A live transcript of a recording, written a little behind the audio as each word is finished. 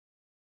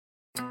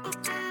DJ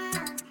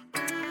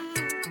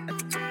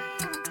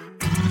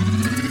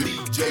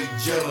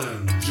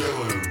Jelen.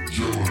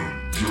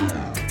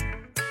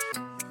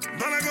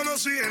 No la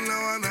conocí en La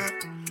Habana,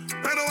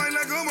 pero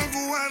baila como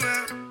cubana.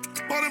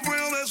 Por el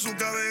fuego de su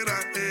cadera,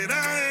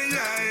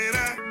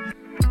 era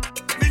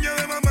niña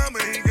de mamá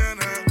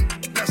mexicana.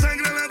 La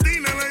sangre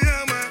latina la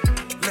llama,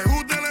 le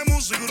gusta la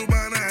música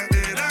urbana.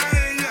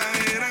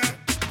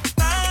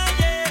 Va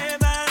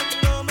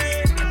llevándome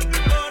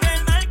por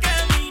el mal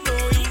camino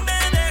y me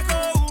dejó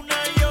una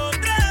y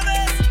otra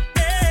vez.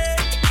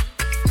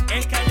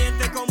 Es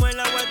caliente como el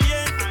agua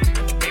tiene,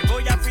 me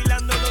voy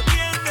afilando los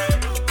dientes.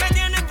 Me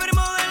tiene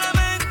enfermo de la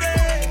mente,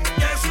 y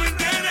eso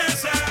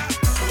interesa.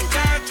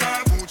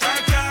 Muchacha,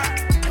 muchacha,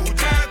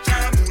 muchacha,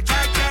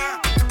 muchacha,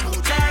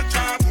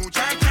 muchacha,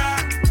 muchacha,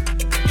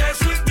 y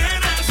eso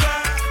interesa.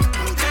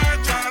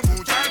 Muchacha,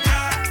 muchacha,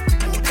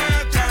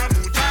 muchacha,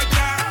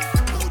 muchacha,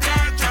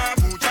 muchacha,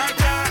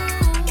 muchacha.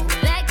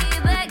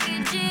 Becky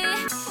G,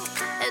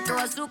 esto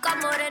es azúcar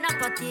morena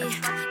pa' ti,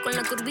 con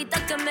la curvita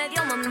que me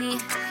dio mami.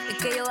 Es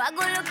que yo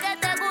hago lo que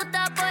te gusta,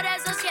 por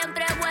eso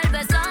siempre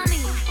vuelves a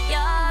mí.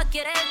 Ya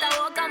quieres esta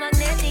boca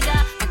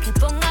magnética, pa' que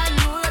ponga en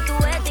duda tu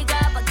ética,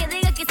 pa' que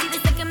diga que si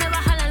dice que me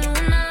baja la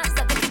luna,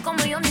 sabes que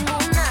como yo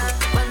ninguna.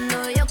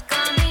 Cuando yo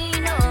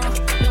camino,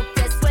 lo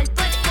que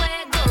suelto es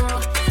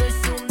fuego, soy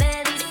su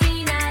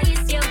medicina y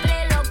siempre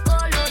loco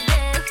lo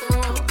dejo.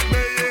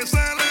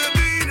 Belleza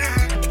latina,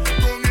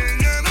 con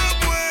ella no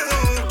puedo.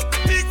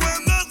 Y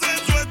cuando se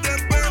suelta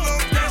el pelo,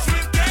 eso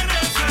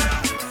interesa.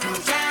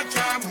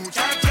 Muchacha,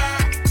 muchacha,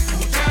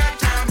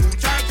 muchacha,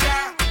 muchacha,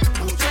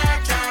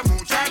 muchacha,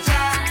 muchacha,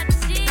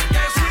 Sí,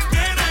 eso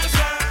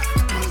interesa.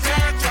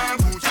 Muchacha,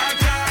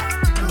 muchacha,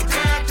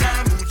 muchacha,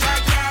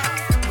 muchacha,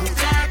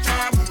 muchacha,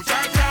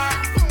 muchacha,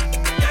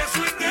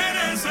 eso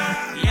interesa.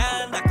 Y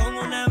anda con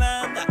una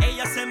banda,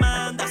 ella se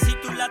manda. Si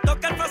tú la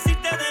tocas fácil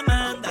te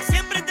demanda.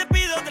 Siempre te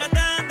pido otra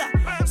tanda,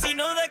 si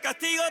no de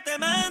castigo te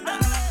manda.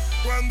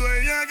 Cuando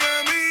ella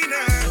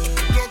camina,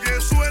 lo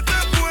que suelta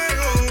es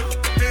fuego.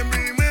 Es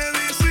mi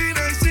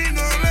medicina y si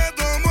no la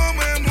tomo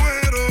me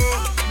muero.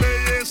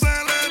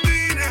 Belleza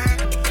latina,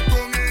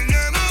 con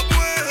ella no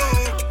puedo.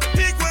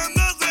 Y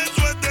cuando se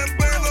suelta el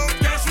pelo,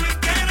 eso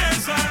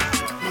interesa.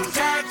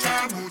 Muchacha,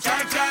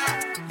 muchacha,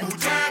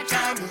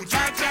 muchacha,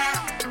 muchacha,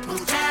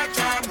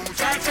 muchacha,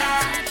 muchacha,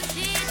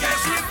 sí,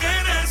 eso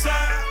interesa.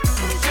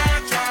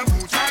 Muchacha,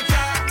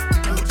 muchacha,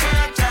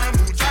 muchacha,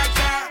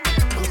 muchacha,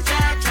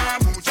 muchacha,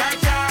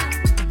 muchacha,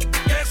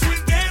 eso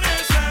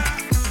interesa.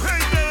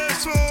 Gente de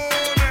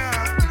zona,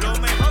 Lo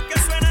mejor que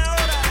suena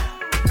ahora.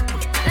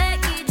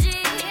 Becky G.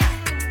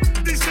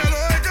 díselo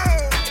Eco,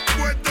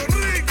 Puerto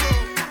Rico,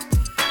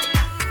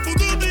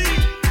 Fututi,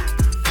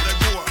 de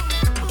Cuba.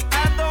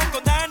 Ando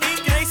con Danny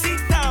Crazy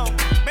Town,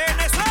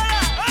 Venezuela,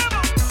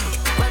 vamos.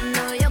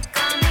 Cuando yo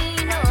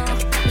camino,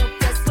 lo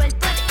que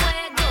suelto es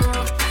fuego.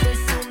 Soy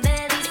su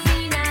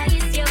medicina y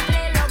siempre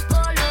loco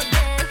lo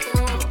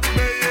dejo.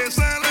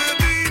 Belleza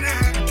latina,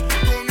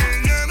 con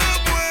ella no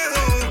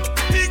puedo.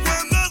 Y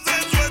cuando se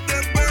suelta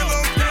el pelo,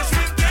 eso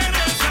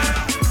interesa.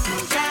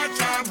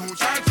 Muchacha,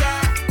 muchacha,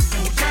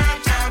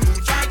 muchacha,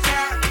 muchacha,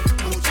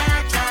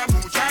 muchacha,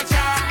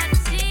 muchacha,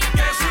 Sí,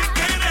 eso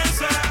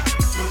interesa.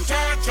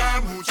 Muchacha,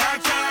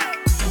 muchacha,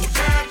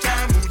 muchacha,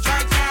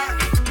 muchacha,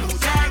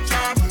 muchacha,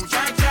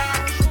 muchacha,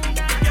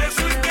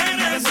 eso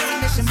interesa.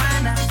 Fin de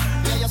semana,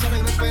 ella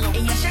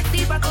se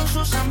activa con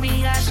sus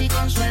amigas y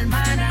con su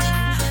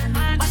hermana,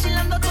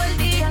 vacilando todo el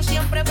día,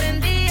 siempre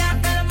prendía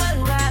hasta la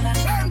madrugada.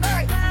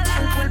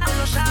 El cuerpo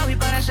lo sabe y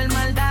para hacer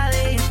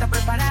maldades está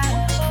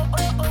preparada.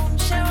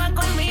 Se va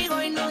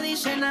conmigo y no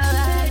dice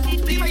nada.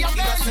 Dime ya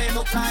qué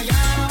hacemos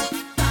callao,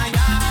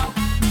 callao.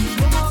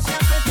 Como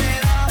siempre te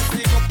da,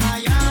 hacemos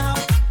callao,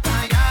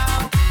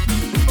 callao.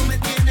 Tú me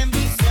tienes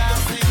viciado,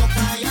 hacemos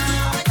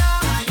callao,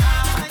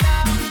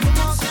 callao.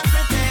 Como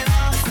siempre te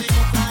da,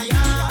 hacemos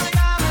callao,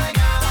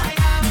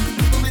 callao.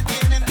 Tú me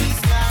tienes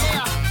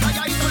viciado.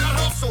 Calladito el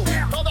arrozo,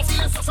 todo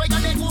silencioso, ella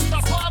le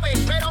gusta suave,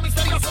 pero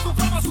misterioso, tu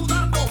cuerpo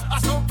sudando,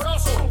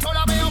 asombroso. Yo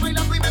la veo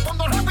bailando y me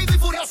pongo rápido y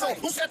furioso.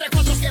 Un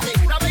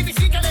 747, una baby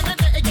sí que le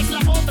mete, ella es la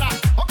otra.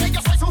 Ok,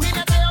 yo soy su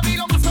jinete, a mí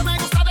lo más que me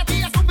gusta de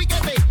ti es un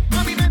piquete.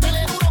 Mami,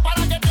 métele duro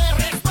para que te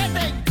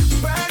respeten.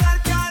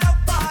 Pegarte a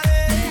la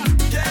pared,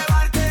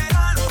 llevarte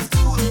al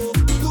oscuro.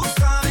 Tú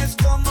sabes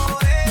cómo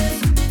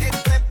es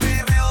este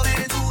perreo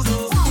del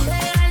duro.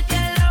 Pegarte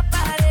a la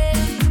pared,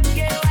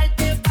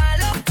 llevarte pa'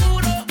 lo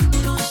oscuro.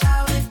 Tú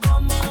sabes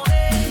cómo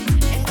es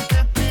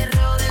este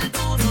perreo del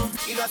duro.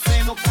 Y lo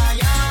hacemos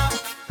callao,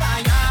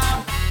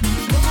 callao.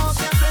 Como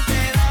siempre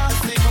te da,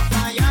 hacemos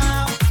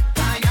callao,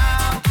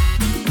 callao.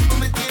 Tú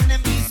me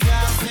tienes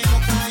viciado,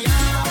 hacemos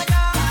callao,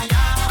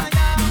 callao.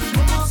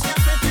 Como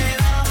siempre te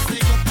da,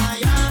 hacemos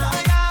callao,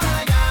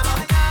 callao.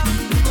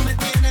 Tú me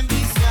tienes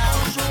viciado.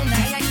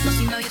 Una ella y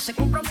si nadie se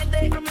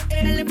compromete,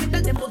 él le mete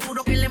el tiempo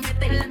duro que le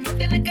mete. Él no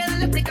tiene que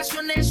darle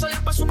explicaciones, solo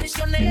para sus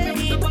misiones. Me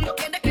gusta cuando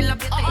quiere que la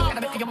apriete. Cada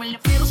vez que yo me le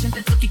fiero, siente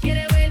el toque y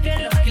quiere ver.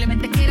 Que le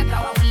mete quiere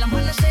trabajo en la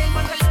mano, se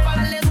encuentra y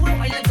para darle duro,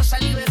 bailando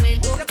salí bebé.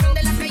 Se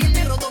prende la calle, el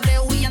negro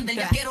W y anda el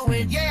gas.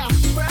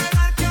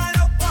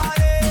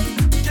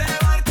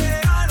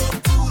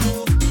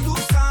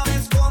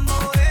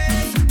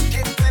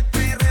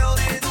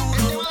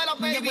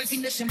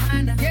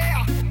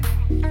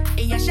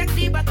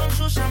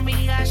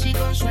 amigas y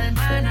con su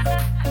hermana.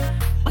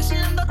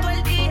 Vacilando todo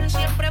el día,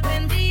 siempre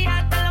prendía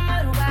hasta la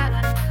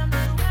madrugada.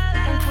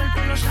 El cuerpo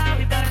lo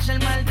sabe para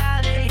hacer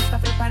maldades y está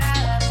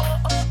preparada.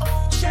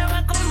 Se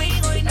va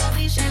conmigo y no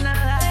dice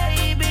nada,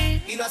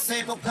 baby. Y lo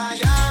hacemos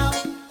callao,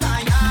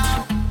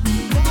 callao.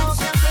 Como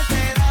siempre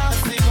te lo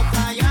hacemos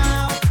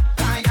callao,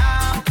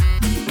 callao.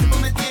 Tú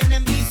me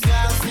tienes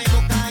viciado,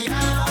 hacemos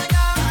callao,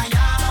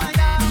 callao.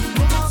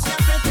 Como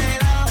siempre te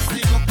lo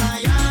hacemos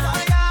callao,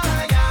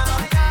 callao.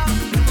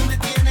 Tú me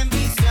tienes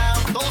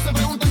viciado. Todos se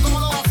preguntan cómo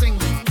lo hacen.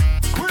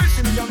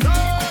 Christian y Yandel.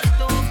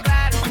 Todo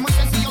claro. Es muy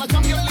sencillo, la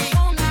Champions League.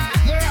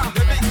 Yeah,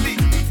 the Big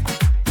League.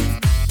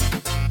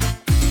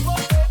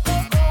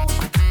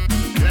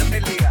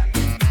 Grande Liga.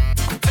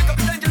 El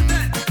capitán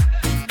Yandel.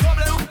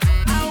 W.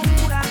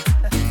 Ahora.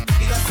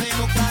 Y lo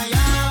hacemos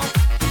callao.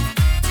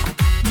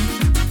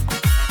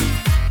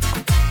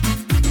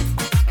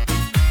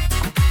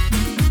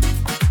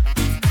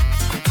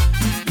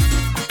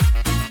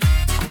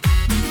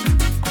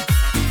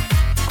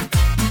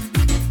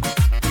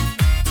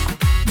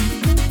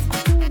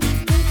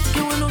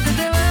 Qué bueno que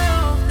te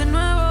veo de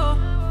nuevo,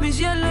 mi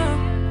cielo.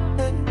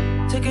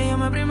 Sé que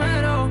llame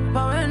primero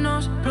pa'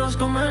 vernos, los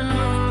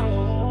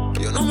comernos.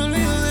 Yo no me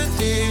olvido de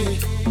ti,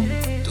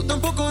 tú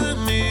tampoco de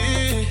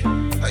mí.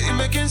 Ay,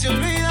 dime quién se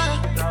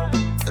olvida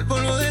del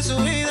polvo de su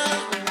vida.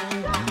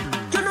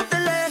 Yo no te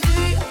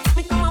elegí,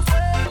 mi cama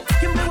fue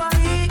quien me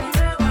ahí.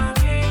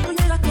 Tú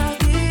llegaste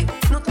aquí,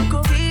 no te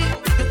cogí,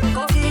 yo te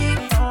cogí.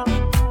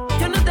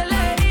 Yo no te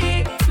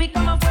elegí, mi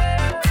cama fue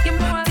quien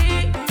me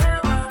ahí.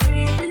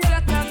 Tú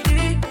llegaste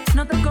aquí,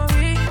 no te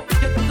cogí,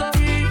 yo te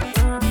cogí.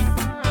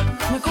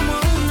 Me como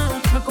una,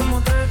 me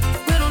como tres,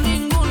 pero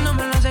ninguna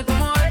me la hace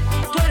como él.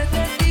 Tú eres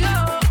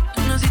testigo,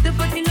 tú naciste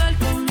para chingar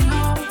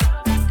conmigo.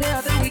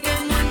 Quédate el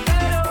weekend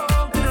entero,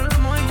 pero la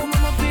mujer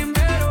comemos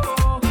primero.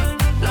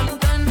 La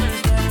nota en el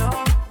cielo,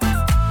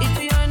 y tú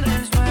y yo en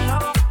el suelo.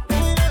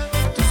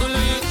 Tú sola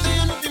llegaste,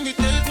 yo no te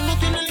invité, tú no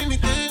tienes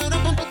límite. Ahora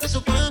ponte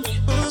eso pa' mí.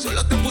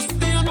 Sola te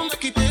pusiste, yo no me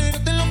quité. Yo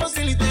te lo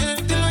facilité,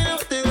 te lo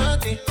llevaste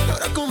gratis. Y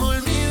ahora como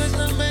olvido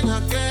esa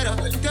envejaquera,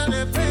 vente al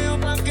espejo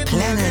pa' que te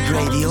Planet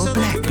veas. Radio Sabes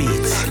Black que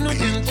Beats. la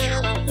noche entera,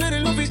 eres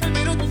el oficial,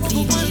 pero tú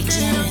tampoco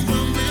cualquiera.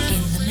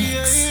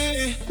 Yeah.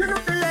 Yo no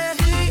te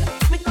elegí,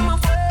 mi cama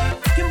fue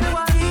quien me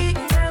ahí.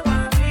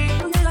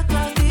 Tú llegaste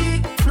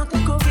aquí, no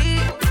te cogí,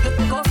 yo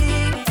te cogí.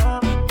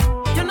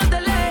 Yo no te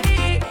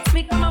elegí,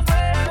 mi cama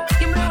fue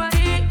quien me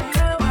ahí.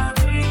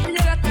 Tú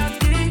llegaste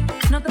aquí,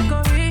 no te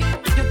cogí,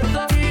 yo te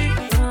cogí.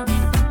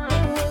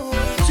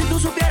 Si tú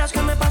supieras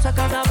qué me pasa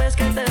cada vez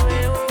que te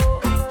veo,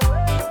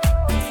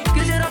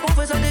 quisiera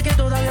confesarte que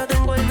todavía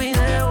tengo el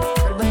video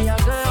del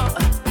bellaqueo.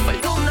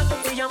 Perdona que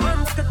te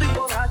llamando, que estoy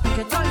borracho.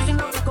 Que tal si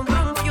no te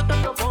compramos, yo te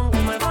propongo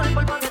mejor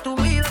polvo de tu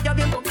vida, ya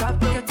bien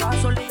tocaste. Que estás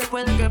solita y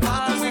puede que El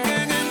pase.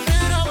 weekend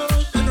entero,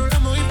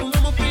 enrolamos y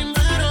fumamos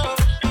primero.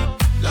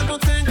 La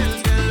nota en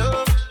el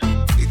cielo,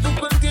 y tu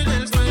panty en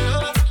el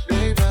suelo,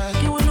 baby.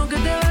 Qué bueno que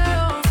te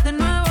veo de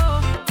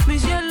nuevo, mi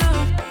cielo.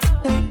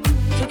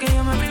 Sé que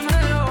llame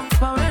primero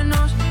pa'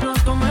 vernos, nos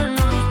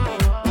comernos.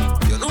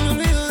 Yo no me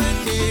olvido de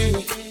ti,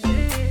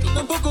 tú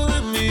tampoco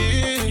de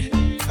mí.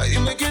 Ay,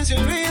 dime quién se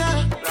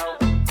olvida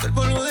del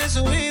polvo de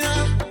su vida.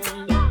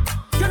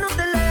 Yo no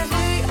te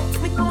elegí,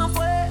 mi cama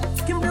fue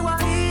quien me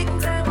ahí.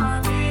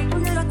 Tú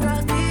llegaste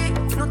aquí,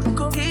 no te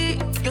cogí,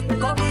 yo te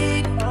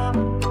cogí.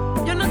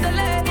 Yo no te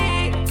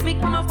elegí, mi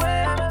cama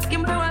fue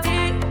quien me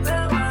ahí.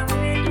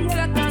 Tú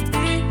llegaste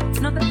aquí,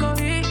 no te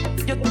cogí,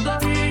 yo te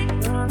cogí.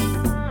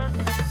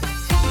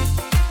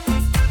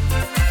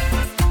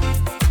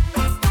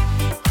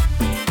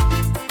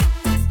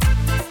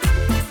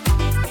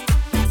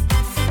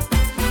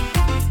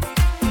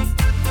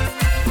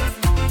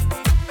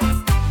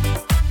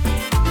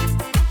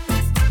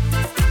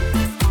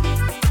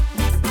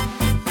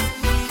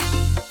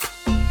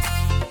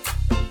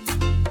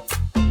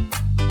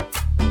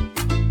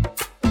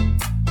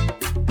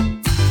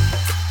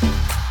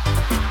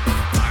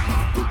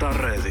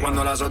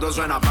 Cuando las otras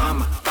suenan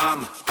pam,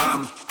 pam,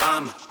 pam,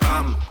 pam,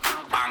 pam,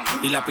 pam.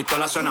 Y las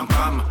pistolas suenan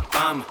pam,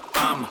 pam,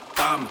 pam,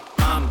 pam,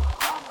 pam,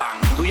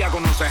 pam. Tú ya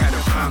conoces el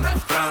Fran,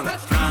 Fran,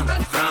 Fran,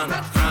 Fran,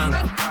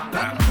 Fran,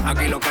 Fran.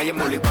 Aquí lo que hay es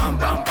muli pam,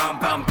 pam, pam,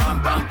 pam,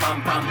 pam, pam,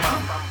 pam, pam,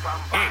 pam.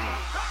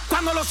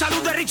 Cuando los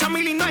saludos de Richard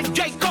Mille no es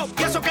Jacob.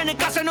 Y eso que en el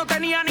caso no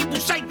tenía ni un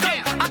psycho.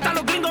 Hasta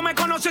los gringos me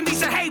conocen,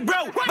 dice hey bro.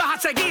 Vas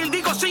a seguir,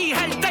 digo sí,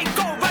 es el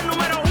takeover.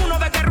 Número 1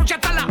 de Terrucha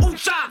hasta la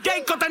USA.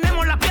 Jacob,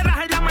 tenemos las piedras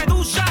en la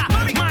medusa.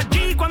 Más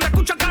G cuando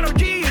escucho a Karol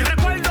G.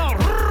 Recuerdo,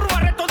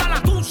 arre toda la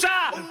tusa.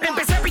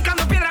 Empecé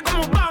picando piedra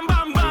como bam,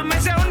 bam, bam.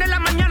 Me se en la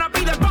mañana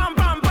pide bam,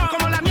 bam, bam.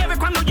 Como la nieve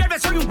cuando llueve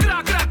soy un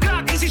crack, crack,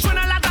 crack. Y si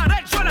suena la tarde,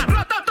 suena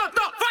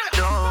rotototo.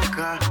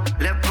 Toca,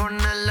 le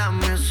pone la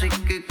música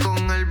y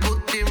con el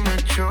booty me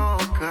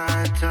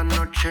choca. Esta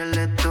noche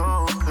le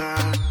toca.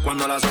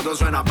 Cuando las otras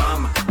suenan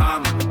pam,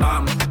 pam,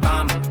 pam,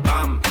 pam,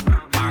 pam,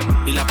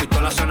 pam. Y las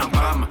pistolas suenan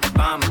pam,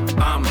 pam,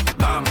 pam,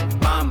 pam,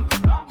 pam,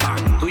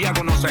 pam. Tú ya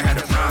conoces el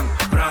Fran,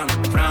 Fran,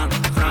 Fran,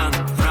 Fran,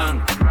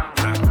 Fran,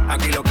 Fran.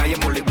 Aquí lo que hay es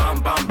muli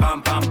pam, pam,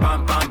 pam, pam,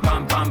 pam, pam,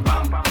 pam,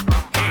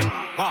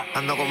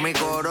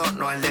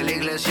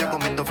 iglesia,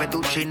 comiendo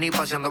fettuccini,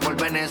 paseando por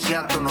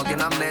Venecia. Tú no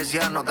tienes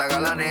amnesia, no te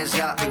hagas la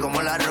necia. Y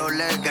como la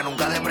Rolex que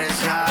nunca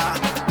deprecia.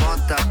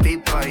 Mota,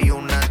 pipa y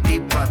una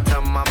tipa,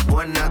 está más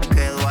buena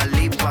que Dua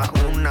Lipa.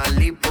 Una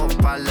lipo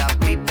pa' la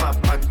pipa,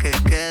 pa' que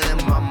quede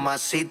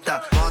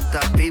mamacita.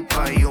 Mota,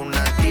 pipa y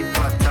una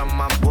tipa, está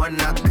más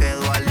buena que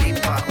Dua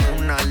Lipa.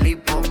 Una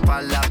lipo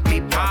pa' la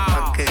pipa,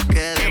 pa' que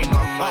quede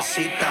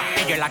mamacita.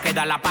 Ella es la que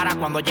da la para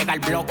cuando llega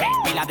el bloque.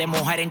 Pila de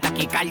mujer en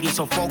taquicardia y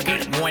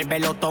sofoque.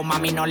 Muévelo, toma,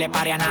 mami, no le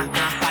pare a nada.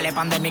 Dale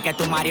pandemia que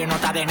tu Mario no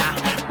está de nada.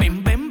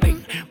 Bim, bim,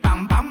 bim,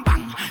 pam, pam,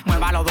 pam.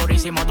 Muévalo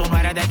durísimo, tú no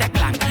eres de este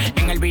clan.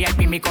 En el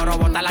VIP mi coro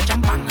bota la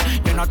champán.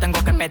 Yo no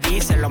tengo que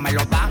pedírselo, me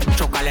lo dan.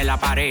 Chócale la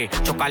pared,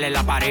 chócale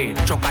la pared,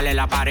 chócale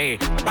la pared.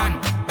 Pan,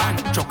 pan,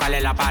 chócale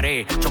la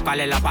pared,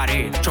 chócale la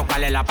pared,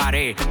 chócale la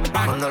pared.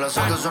 Pan, cuando los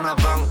autos suenan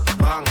pan,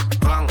 pan,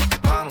 pan,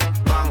 pan,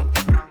 pan.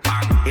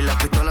 Y las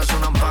pistolas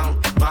suenan pan,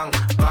 pan,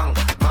 pan,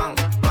 pan,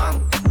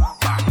 pan.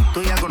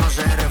 Tú ya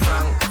conoces el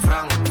refrán,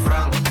 fran,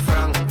 fran,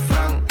 fran,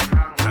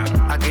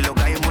 fran. Aquí lo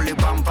que hay es muli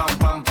pam, pam,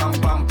 pam, pam,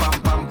 pam,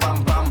 pam, pam,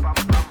 pam,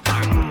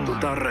 pam. Tú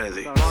estás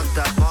ready.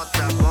 Mota,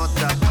 mota,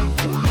 mota,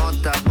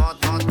 mota,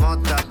 mota,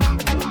 mota,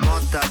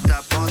 mota,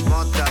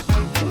 mota,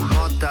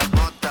 mota,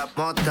 mota,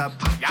 mota.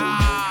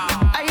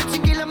 Ay,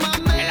 chiquila,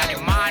 mami. el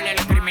animal,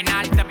 el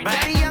criminal también.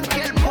 Daddy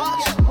Yankee, el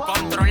boss.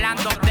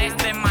 Controlando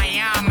desde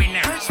Miami.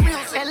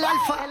 El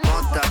alfa.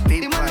 Mota,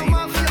 pipa y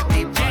una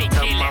tipa,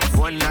 está más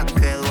buena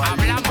que Dua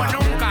Lipa. Hablamos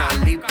nunca.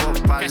 Una lipo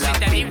pa' Que la si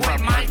te digo pipa,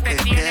 el mal, pa' te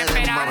que tiene quede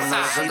esperanza.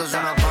 mamacita. Cuando los autos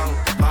suenan pan,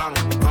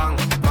 pan,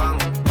 pan,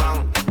 pan,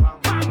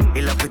 pan.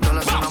 Y las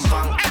pistolas suenan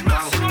pan,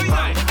 pan,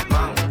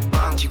 pan,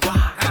 pan,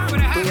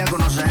 pan. Tú ya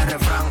conoces el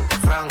refrán,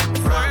 fran,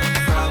 fran,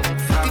 fran,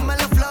 fran.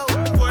 Dímelo, flow.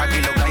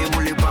 Aquí lo que hay es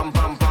muli pam,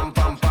 pam, pam,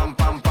 pam, pam,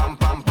 pam, pam,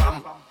 pam,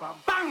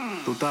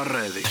 pam. Tú estás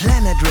ready.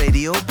 Planet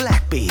Radio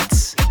Black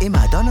Beats.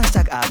 Immer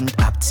Donnerstagabend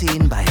ab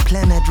 10 bei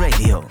Planet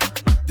Radio.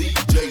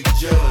 DJ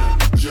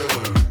Jellin.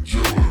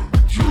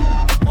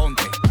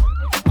 Ponte,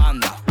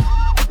 anda,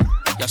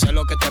 ya sé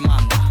lo que te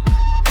manda.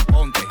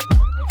 Ponte,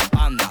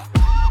 anda,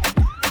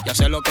 ya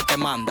sé lo que te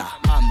manda.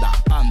 Anda,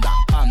 anda,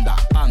 anda,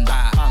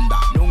 anda, anda.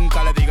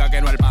 Nunca le diga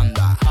que no al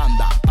banda.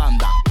 Anda,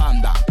 anda,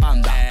 anda,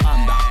 anda,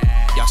 anda.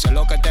 Ya sé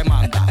lo que te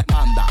manda.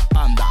 Anda,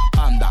 anda,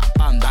 anda,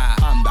 anda,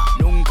 anda.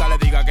 Nunca le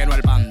diga que no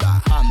al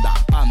banda. Anda,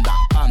 anda,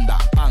 anda,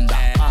 anda,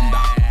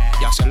 anda.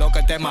 Ya sé lo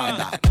que te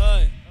manda.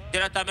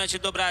 Diretamente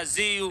do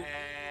Brasil,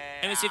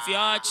 MC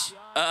Fiote.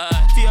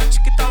 Fiote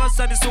que tá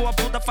lançando em sua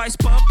bunda faz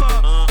pam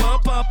pam, pam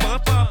pam pam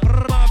pam,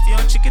 pam.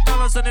 Fiote que tá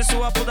lançando em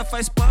sua bunda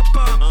faz pam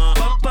pam,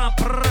 pam pam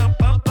pam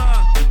pam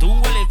pam.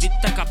 Flutua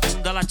levita com a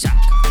bunda ela tchaca,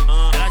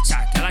 ela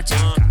tchaca, ela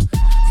tchaca.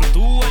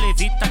 Flutua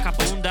levita com a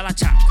bunda ela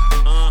tchaca,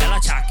 ela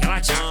tchaca,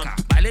 ela tchaca.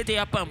 Baile de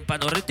a pampa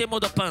no ritmo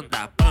do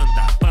panda,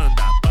 panda,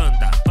 panda,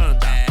 panda,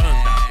 panda,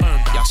 panda,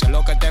 panda. Ya sé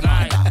lo que te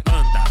manda.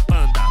 Panda,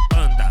 panda,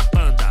 panda,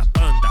 panda,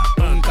 panda.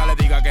 Nunca le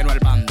diga que no al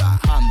banda.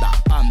 Anda,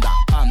 anda,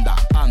 anda,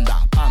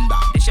 anda, anda.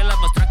 Deixa ela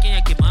mostrar quem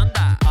é que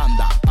manda.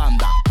 Anda,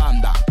 anda,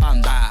 anda,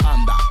 anda,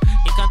 anda.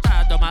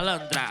 Encantado,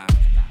 malandra.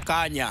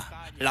 Caña,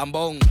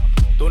 lambón,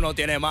 tú no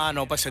tienes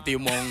mano pa' ese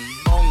timón.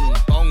 Pon,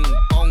 pon,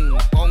 pon,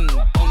 pon,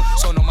 pon.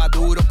 Sono más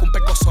duro que un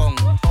pecozón.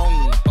 Pon,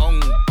 pon,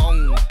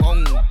 pon,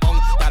 pon, pon.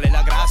 Dale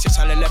la gracia,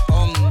 sale le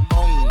pon.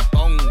 Pon,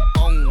 pon,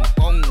 pon,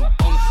 pon,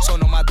 pon.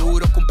 Sono más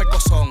duro que un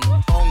pecozón.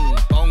 Pon,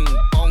 pon,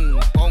 pon,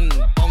 pon,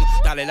 pon.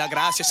 Dale la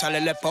gracia,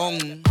 sale le pon.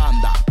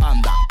 Anda,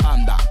 anda,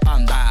 anda,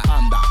 anda,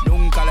 anda.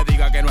 Nunca le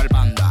diga que no al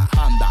banda.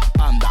 Anda,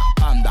 anda,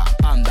 anda,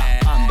 anda,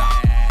 anda.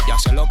 Ya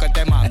sé lo que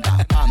te manda.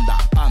 Anda,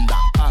 anda,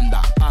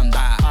 anda,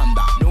 anda,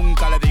 anda.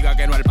 Nunca le diga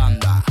que no al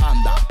banda.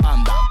 Anda,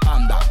 anda,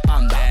 anda,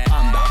 anda,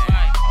 anda.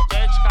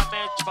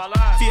 Autenticamente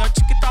falando.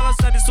 Fiote que tá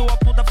lançando em sua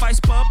bunda faz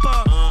pam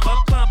pam,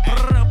 pam pam, pam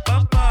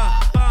pam, pam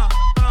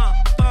pam,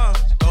 pam.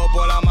 Todo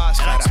por la Ela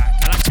máscara. tchaca,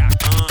 ela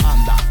tchaca.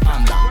 Anda,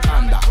 anda,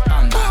 anda,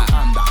 anda,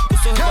 anda. O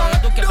seu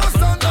rebolado que é pra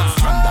banda.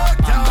 Anda,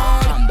 anda,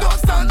 anda,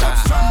 anda,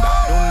 anda.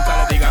 Nunca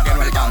le diga que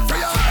no al banda.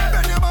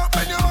 Bend your back,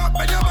 bend your back,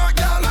 bend your back,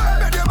 girl.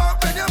 Bend your back,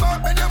 bend your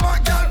back, bend your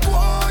back, girl.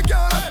 Whoa,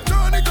 girl.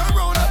 Turn it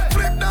around,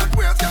 flip that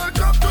waist, girl.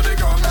 Drop to the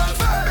ground, girl.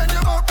 Bend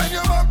your back, bend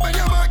your back, bend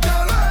your back,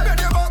 girl. Bend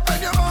your back,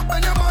 bend your back,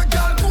 bend your back,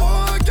 girl.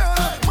 Whoa,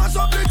 girl. Mash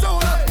up the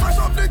town, mash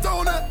up the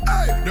town.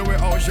 Hey, the way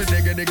how she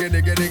diggy, diggy,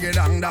 diggy, diggy,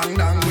 dang, dang,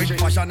 dang. With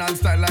fashion and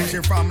style like she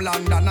from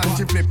London, and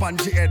she flip on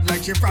she head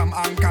like she from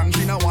Hong Kong.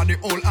 She know want the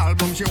whole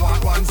album, she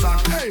want one song.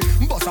 Hey,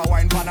 bust a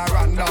wine pan a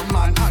random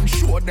man and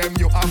show them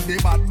you have the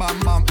bad bam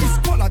bam. It's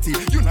quality,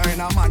 you know in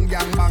a man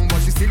gang bang,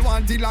 but she still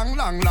want it long,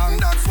 long, long.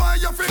 That's why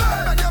you feel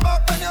bend your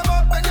back, bend your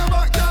back, bend your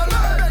back, girl.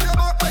 Bend your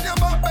back, bend your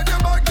back, bend your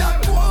back, girl.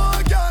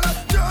 Whoa, girl,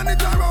 turn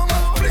it around,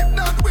 flip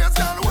that waist,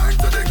 girl. Wine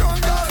to the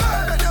ground, girl.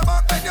 Bend your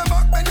back, bend your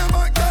back, bend your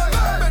back, girl.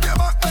 Bend your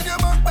back, bend your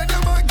back, bend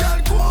your back, girl.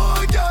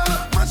 Whoa, girl,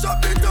 mash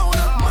up the town,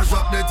 mash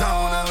up the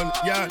town.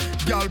 Yeah,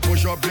 girl,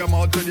 push up your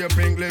mouth with your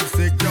pink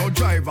lipstick. Yo,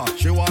 driver,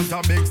 she want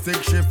a big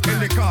stick shift in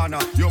the corner.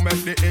 You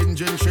make the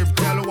engine shift.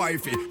 Tell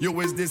wifey, you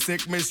is the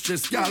sick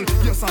mistress, girl.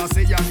 You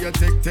saucy and you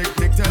tick, tick,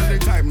 tick. Tell the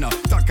time now.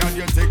 Tack on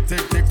your tick,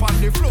 tick, tick.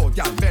 On the floor,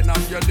 girl. Bend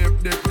on your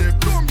dip, dip,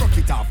 dip.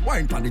 it off,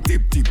 wine on the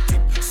tip, tip,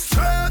 tip.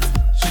 Straight,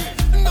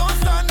 no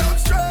stand up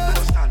straight.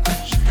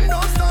 No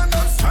stand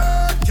up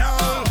straight,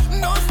 girl.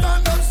 No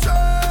stand up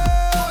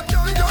straight.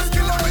 Just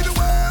kill her with the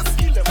waist.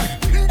 Just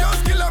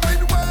kill her with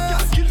the waist.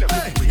 Just kill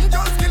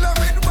her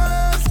with the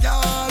waist,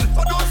 girl.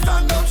 Don't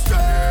stand up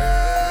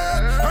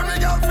straight. Every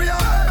girl for you.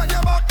 Bend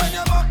your back, bend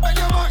your back, bend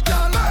your back,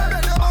 girl.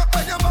 Bend your back,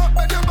 bend your back,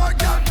 bend your back,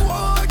 girl.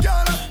 Boy,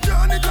 girl,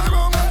 turn it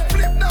around.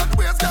 Flip that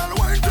waist, girl.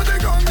 Wine to the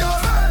ground,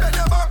 girl. Bend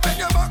your back, bend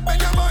your back,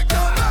 bend your back,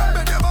 girl.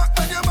 Bend your back,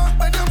 bend your back,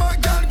 bend your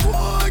back, girl.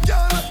 Boy,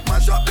 girl,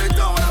 mash up the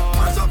town,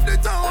 mash up the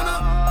town.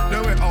 The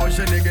way how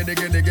she diggy,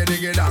 diggy, diggy,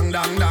 diggy, dang,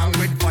 dang, dang.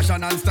 With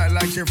fashion and style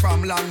like she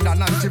from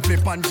London. And she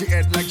flip on she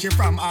head like she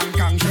from Hong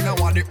Kong. She know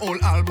want the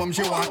whole album,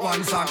 she want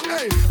one song.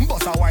 Hey,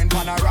 bust a wine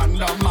pan a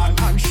random man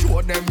and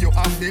show them you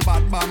have the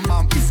bad bam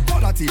bam. It's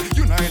quality,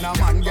 you know in a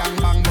man gang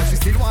bang, but she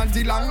still want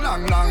the long,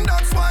 long, long.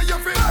 That's why you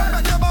feel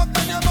bend your back,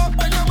 bend your back,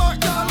 bend your back,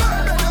 girl.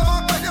 Bend your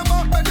back, bend your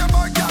back, bend your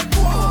back, girl.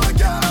 Boy,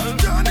 girl,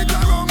 turn it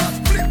around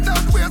and flip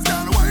that waist,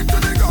 girl. Wine to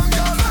the ground,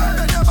 girl.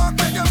 Bend your back,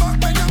 bend your back,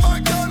 bend your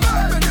back, girl.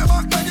 Bend your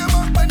back, bend your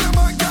back, bend your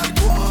back, girl.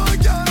 Boy,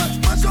 girl,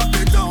 mash up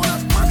the town,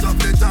 mash up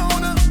the town.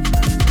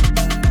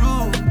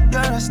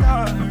 You're a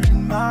star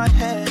in my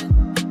head.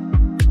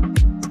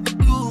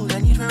 You, I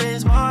need to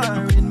raise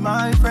war in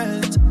my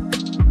friends.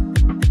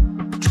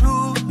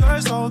 True,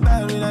 you're so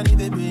bad when I need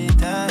to be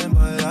time,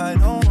 but I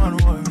don't want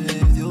to war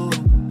with you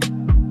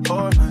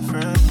or my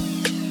friends.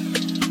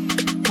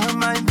 You're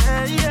my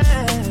best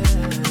friend.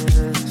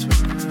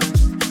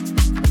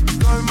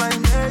 You're my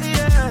best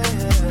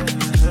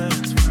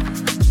friend.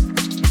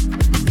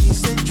 You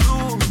say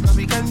true, but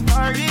we can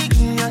party,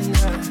 yeah.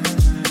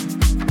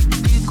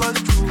 Because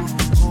true,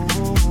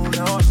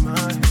 you're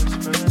my best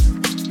friend.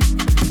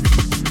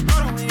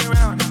 All the way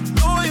around, I'm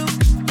loyal.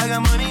 I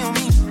got money on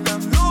me,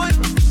 I'm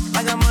loyal.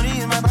 I got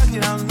money in my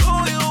pocket, I'm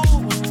loyal.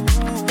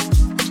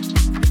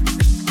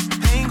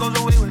 Pain goes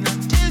away when I'm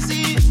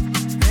dizzy.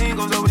 Pain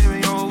goes away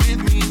when you're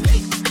with me.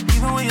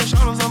 Even when your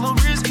shadows a little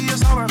risky,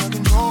 it's all out of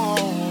control.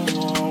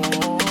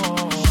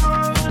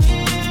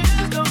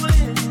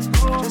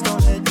 Just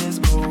don't let this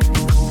go.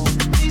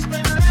 We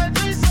spend the last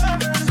 3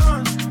 summers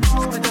on.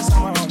 Spend the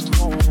summer on the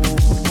road.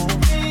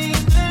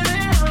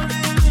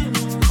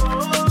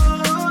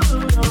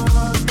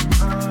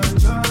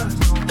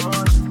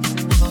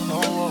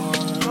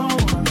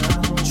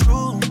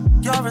 True,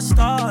 you're a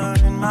star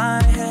in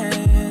my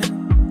head.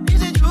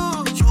 Is it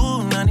true?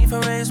 True, not need for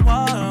raise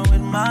war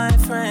with my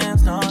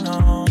friends, no.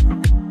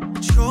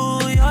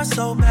 True, you're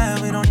so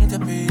bad, we don't need to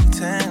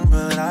pretend.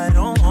 But I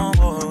don't want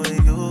war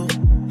with you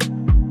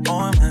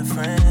or my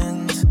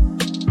friends.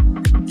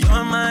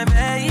 You're my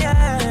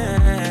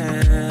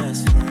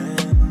best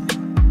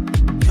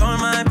friend. You're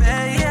my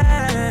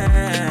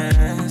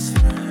best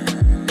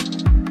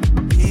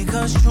friend.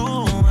 Because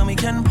true, when we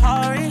can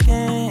party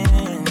again,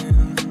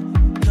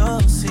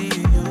 you'll see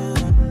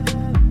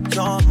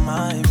you're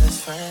my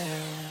best friend.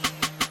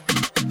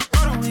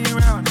 All the way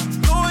around,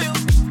 I'm loyal.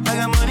 I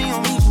got money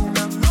on me,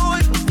 I'm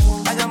loyal.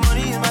 I got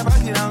money in my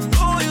pocket, I'm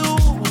loyal.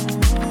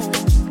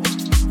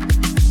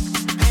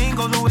 Pain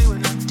goes away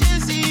when I'm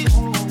dizzy.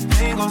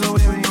 Pain goes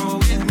away when you're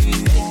with me.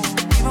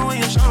 Even when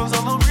your shadows a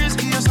little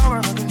risky, it's all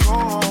out of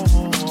control.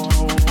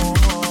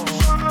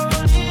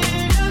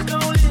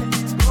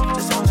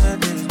 Just don't let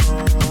this go.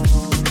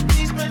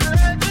 We spend the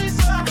last 3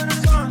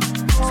 summers on.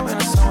 Spend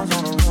the summers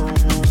on the road.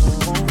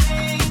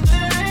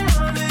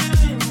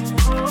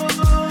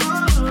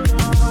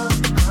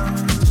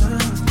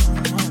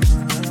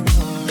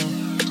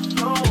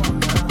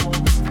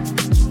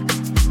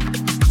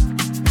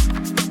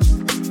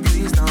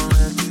 Please don't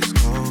let this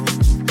go.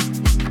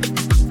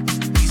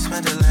 We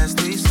spent the last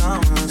 3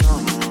 summers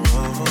on the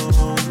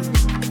road.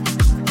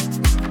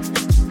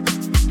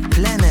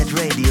 Planet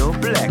Radio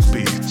Black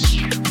Beats.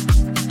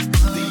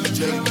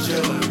 DJ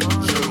Jellin.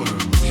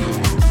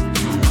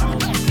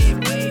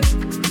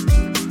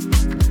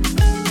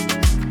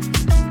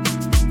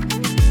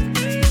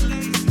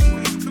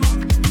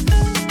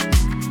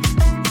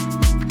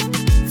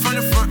 From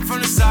the front, from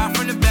the side,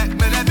 from the back,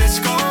 man, that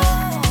bitch go.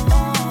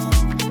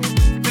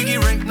 Biggie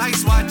ring,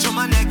 nice watch on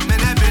my neck, man,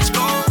 that bitch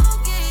go.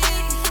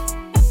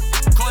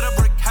 Caught a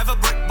brick, have a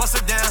brick, bust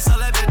it down, sell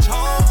that bitch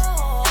home.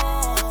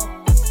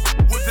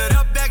 Whip it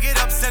up, bag it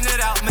up, send it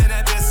out, man,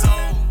 that bitch so.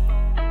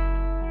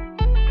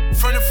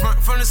 From the front,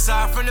 from the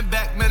side, from the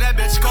back, man, that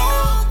bitch go.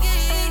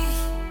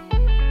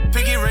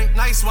 Biggie ring,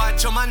 nice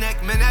watch on my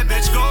neck, man, that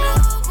bitch go.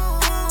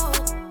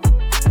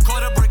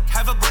 Caught a brick,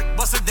 have a brick,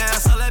 bust it down,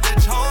 sell that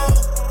bitch home.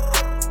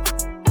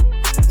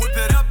 Whip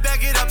it up,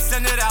 bag it up,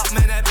 send it out,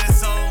 man, that bitch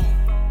so.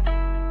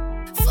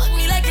 Fuck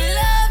me like you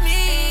love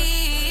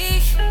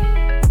me.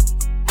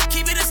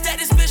 Keep it a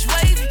status, bitch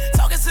wavy.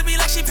 Talking to me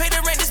like she paid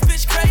the rent, this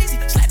bitch crazy.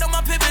 Slapped on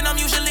my pippin', I'm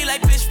usually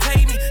like, bitch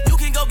pay me. You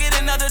can go get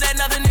another, that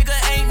another nigga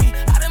ain't me.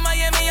 Out in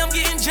Miami, I'm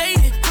getting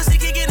jaded. Pussy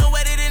can get no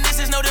wetter than this,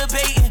 is no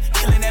debating.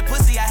 Killing that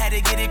pussy, I had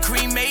to get it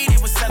cremated.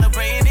 Was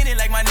celebrating in it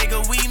like my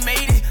nigga, we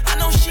made it. I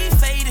know she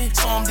faded,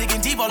 so I'm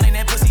digging deep, all in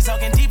that pussy,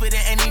 talking deeper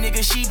than any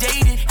nigga she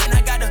dated. And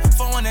I got a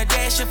phone on the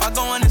dash, if I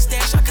go on the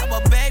stash, I cop a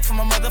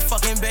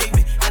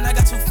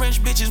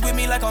with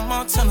me like a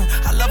Montana.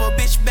 I love a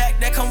bitch back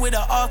that come with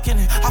a arc in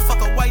it. I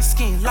fuck a white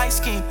skin, light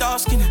skin, dark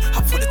skin.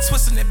 I put a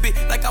twist in that bitch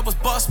like I was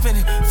boss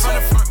spinning. From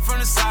the front, from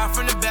the side,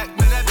 from the back,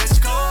 man, that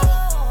bitch go.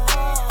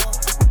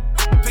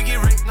 Piggy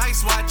ring,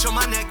 nice watch on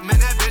my neck, man,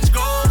 that bitch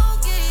go.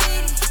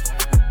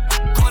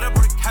 Caught a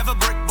brick, have a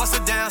brick, bust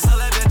it down, sell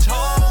that bitch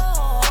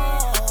whole.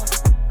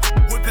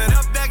 Whip it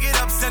up, bag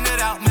it up, send it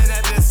out, man,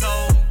 that bitch so.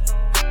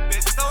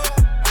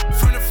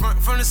 From the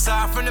front, from the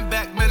side, from the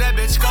back, man, that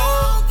bitch go.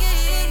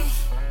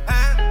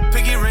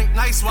 Piggy ring,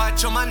 nice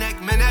watch on my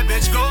neck, man, that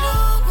bitch go.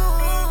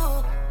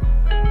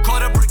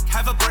 Caught a brick,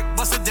 have a brick,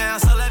 bust it down,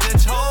 sell that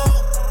bitch whole.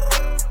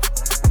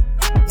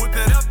 Whip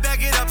it up,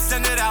 bag it up,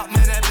 send it out,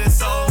 man, that bitch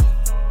so.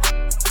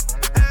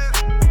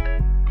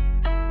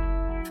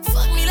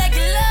 Fuck me like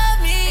you love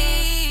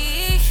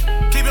me.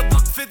 Keep it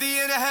 $150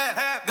 in the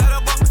hat,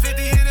 got a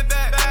 $150 in the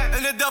back,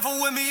 and the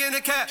duffel with me in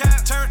the cap.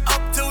 Turn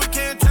up till we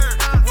can't turn.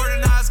 Word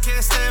and eyes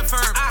can't stand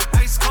firm.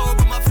 Ice cold,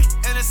 but my feet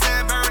in the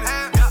sand burn.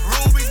 Got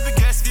rubies,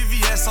 baguettes,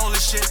 VVS, all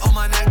this shit on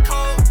my neck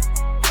cold.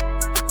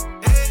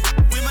 Hey,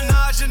 we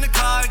menage in the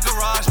car,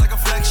 garage like a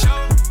flex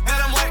show.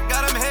 Got 'em white,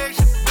 got 'em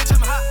Haitian. Bitch,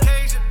 I'm hot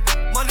Cajun.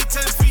 Money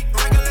 10 feet,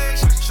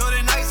 regulation.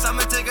 Shorty nice,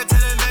 I'ma take her to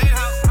the main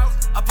house.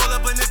 I pull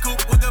up in the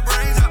coupe with the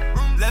brains out.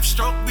 Left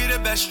stroke be the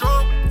best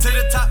stroke. To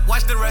the top,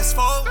 watch the rest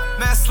fold.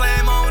 Man,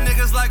 slam on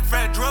niggas like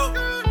Fred Droke.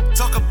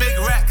 Talk a big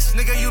racks,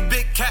 nigga, you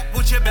big cat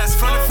with your best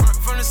friend. From the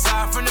front, from the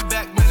side, from the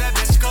back, man, that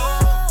bitch go.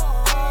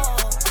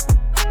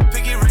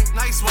 Piggy ring,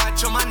 nice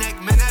watch on my neck,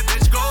 man, that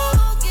bitch go.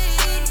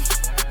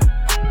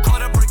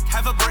 Caught a brick,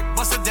 have a brick,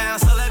 bust it down,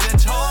 sell that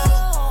bitch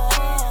whole.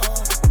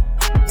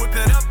 Whip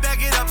it up,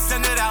 bag it up,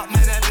 send it out,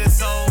 man, that bitch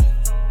so.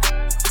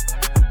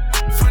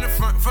 From the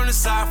front, from the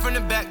side, from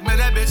the back, man,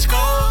 that bitch go.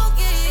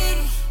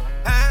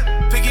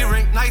 Piggy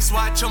ring, nice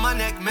watch on my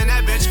neck, man,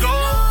 that bitch go.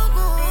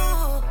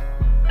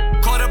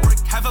 Caught a brick,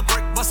 have a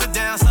brick, bust it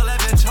down, sell that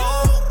bitch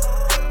whole.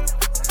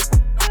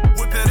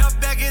 Whip it up,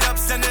 bag it up,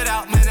 send it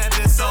out, man, that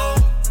bitch so.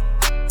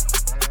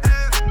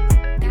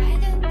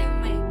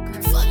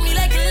 Fuck me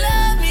like you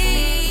love me.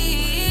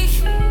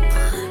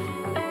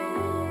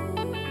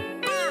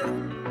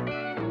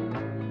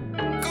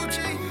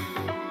 Gucci,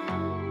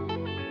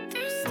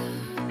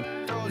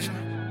 Doja,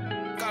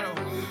 Gato.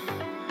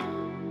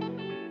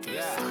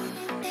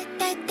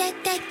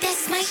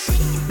 That's my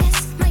shit,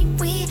 that's my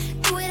way.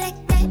 Do it like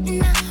that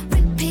and I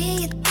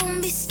repeat.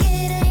 Don't be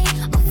scared, I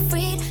ain't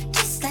afraid.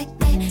 Just like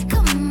that,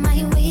 come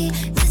my way.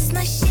 That's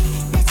my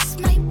shit, that's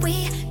my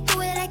way.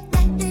 Do it like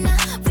that and I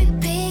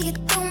repeat.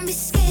 Don't be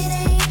scared, I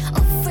ain't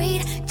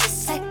afraid.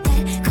 Just like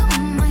that,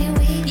 come my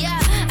way. Yeah,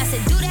 I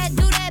said do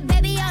that,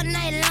 baby, all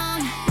night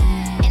long.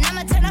 And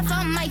I'ma turn off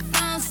all my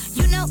phones.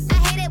 You know I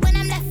hate it when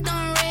I'm left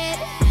on red.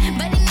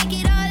 But they make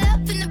it all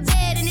up in the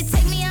bed. And it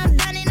take me out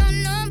dining on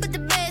none but the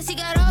best. He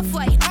got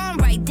off-white, on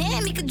right.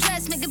 Damn, he could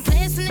dress, making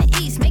plans from the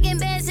east, making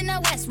bands in the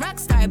west.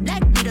 Rockstar,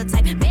 black beetle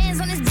type, bands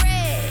on his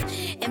bread.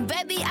 And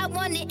baby, I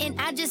want it, and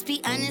I just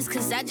be honest,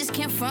 cause I just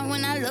can't front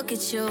when I look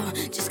at you.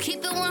 Just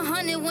keep it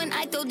 100 when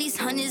I throw these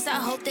hundreds. I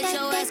hope that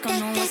your ass gon'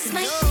 know what to do.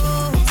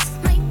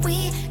 That's my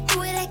way,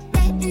 do it like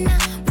that, and I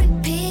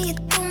repeat.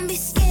 Don't be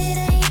scared,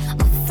 I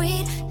ain't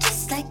afraid.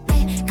 Just like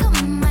that,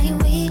 come my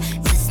way.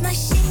 That's my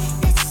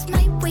shit, that's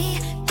my way.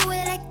 Do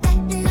it like that,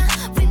 and I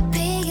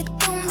repeat.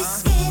 Don't be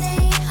scared, I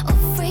ain't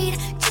afraid.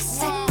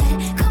 Just like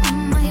that,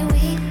 come my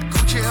way.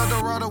 Gucci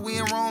Eldorado, we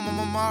in Rome, I'm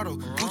a model.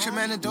 Gucci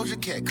Man and Doja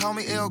Cat, call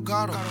me El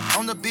Gato.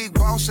 I'm the big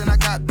boss and I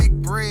got big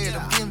bread.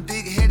 I'm getting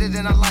big-headed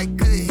and I like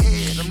good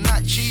head. I'm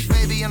not cheap,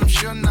 baby, and I'm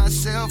sure not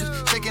selfish.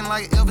 Shaking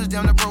like Elvis,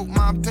 down to broke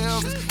my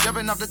pelvis.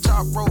 Jumping off the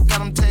top rope, got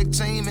them tag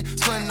teaming.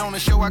 Putting on the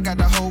show, I got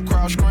the whole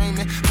crowd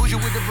screaming. Bougie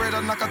with the bread,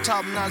 I'm like a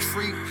top-notch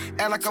freak.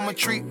 Act like I'm a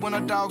treat when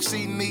a dog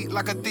see me.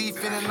 Like a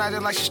thief in the night,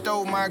 like she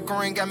stole my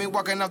green. Got me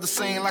walking off the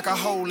scene like a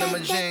hole in my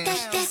jeans.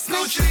 That's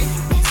my shit,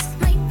 that's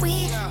my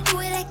way. Do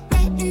it like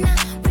that and I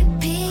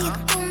repeat.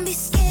 Don't be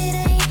scared, I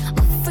ain't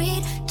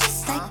afraid.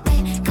 Just like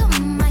that,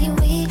 come my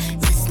way.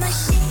 That's my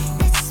shit,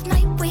 that's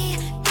my way.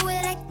 Do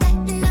it like that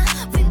and I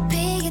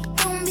repeat.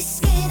 Don't be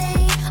scared, I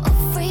ain't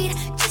afraid.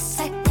 Just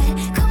like that,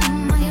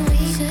 come my way.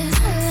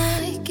 I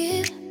like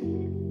it,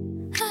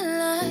 I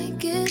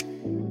like it,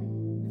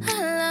 I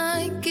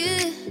like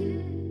it,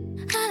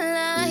 I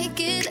like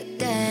it like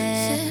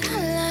that. I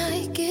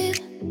like it,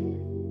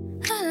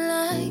 I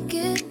like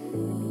it,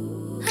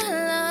 I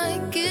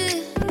like it,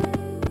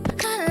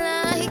 I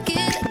like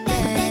it like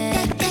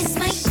that. That's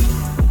my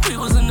shit. We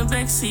was in the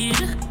backseat.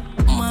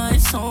 My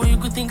song, you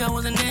could think I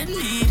was in that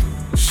lead.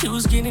 She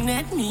was getting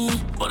at me,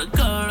 but a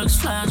girl looks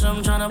fly, so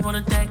I'm tryna put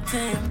a deck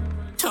team.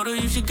 Told her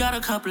if she got a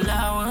couple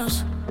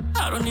hours,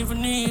 I don't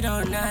even need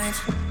her night.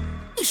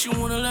 If she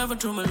wanna level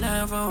to my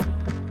level,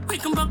 we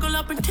can buckle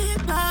up and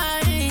take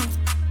life.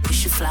 You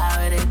should fly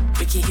with it,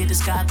 we can hit the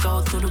sky,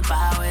 go through the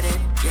bar with it,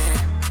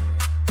 yeah.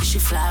 You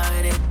should fly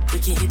with it, we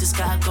can hit the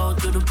sky, go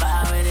through the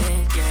bar with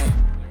it, yeah.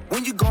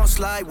 when you gon'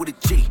 slide with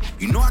a G?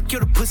 You know I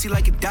killed a pussy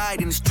like it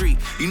died in the street.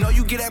 You know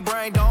you get that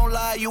brain, don't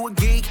lie, you a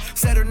geek.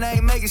 Said her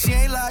name Megan, she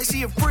ain't lie,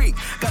 she a freak.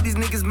 Got these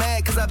niggas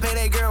mad cause I pay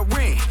that girl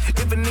rent.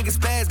 If a nigga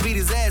spaz, beat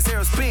his ass,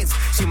 Harold Spence.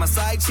 She my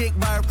side chick,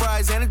 buy her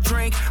fries and a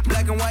drink.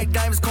 Black and white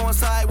diamonds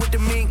coincide with the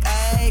mink.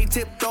 Ayy,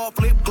 tipped off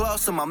lip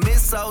gloss on my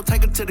misso.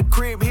 Take her to the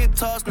crib, hip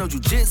toss, no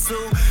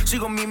jujitsu. She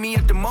gon' meet me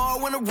at the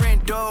mall when the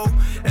rent due.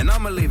 And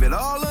I'ma leave it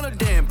all on the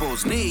damn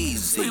post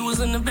knees. We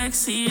was in the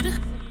backseat.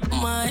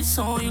 My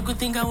song, you could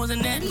think I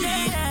wasn't that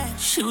lead.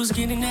 She was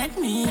getting at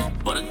me,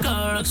 but a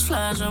girl looks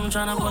fly, so I'm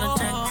tryna put a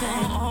tech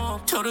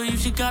thing. Told her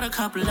if she got a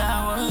couple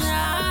hours,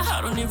 I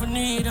don't even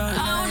need her.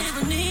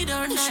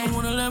 If she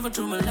wanna level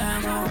to my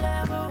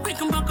level, we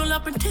can buckle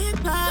up and take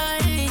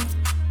flight.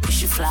 We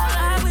should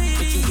fly with it.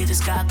 We can hit the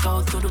sky,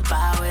 go through the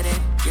bar with it.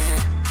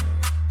 Yeah.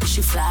 We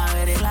should fly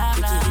with it.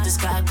 We can hit the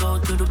sky, go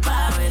through the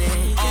bar with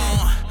it.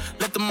 Yeah.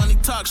 Let the money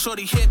talk,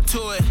 shorty hit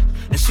to it.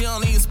 And she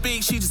don't even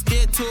speak, she just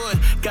get to it.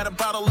 Got a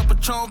bottle of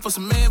Patron for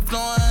some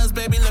influence.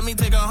 Baby, let me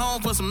take her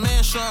home for some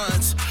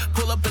insurance.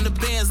 Pull up in the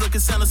Benz,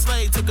 looking Santa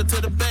Slade. Took her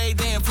to the Bay,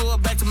 then flew her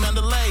back to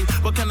Mandalay.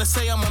 What can I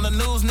say? I'm on the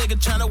news, nigga,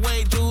 tryna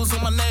weigh jewels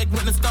on my neck.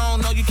 Witness stone,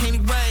 no, you can't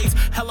erase.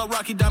 Hella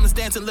Rocky diamonds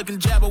dancing, looking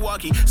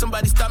Jabberwocky.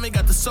 Somebody stop me,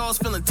 got the sauce,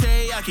 feeling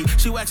teriyaki.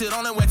 She wax it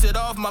on and wax it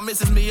off, my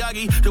Mrs.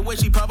 Miyagi. The way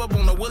she pop up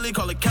on the Willie,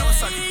 call it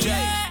Kawasaki J.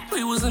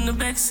 We was in the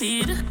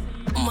backseat.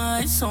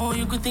 My song,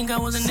 you could think I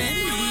wasn't that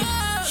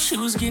lead. She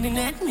was getting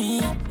at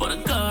me, but a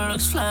girl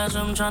looks fly, so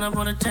I'm tryna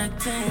put a tech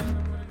team.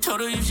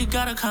 Told her if she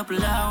got a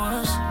couple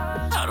hours,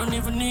 I don't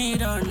even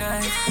need her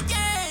night.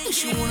 If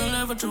she wanna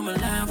level to my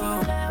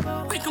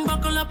level, we can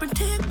buckle up and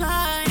take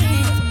flight.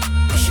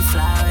 We should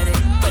fly with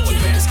it, but you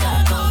hit the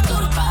sky, go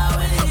through the bar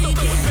with it.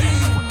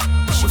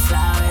 Yeah. We should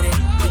fly with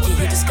it, but you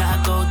hit the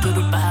sky, go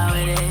through the bar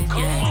with it.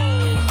 Yeah.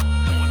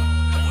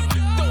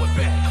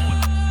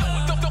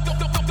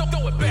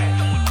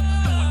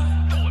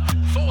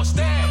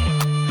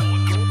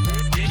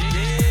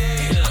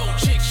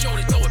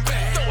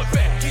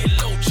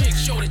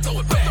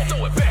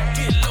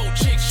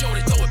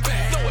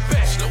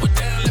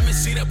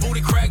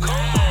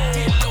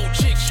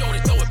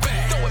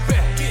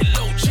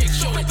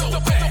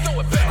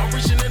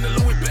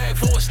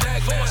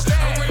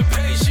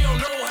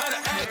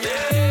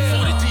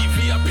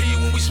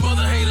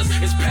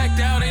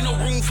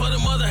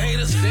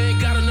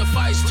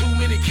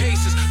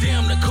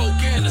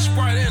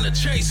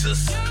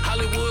 Chasers.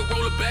 Hollywood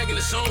roll a bag in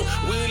its own.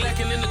 We ain't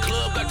lacking in the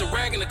club, got the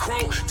rag and the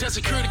chrome. Tell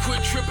security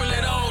quit tripping,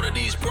 let all of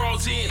these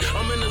bras in.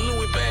 I'm in the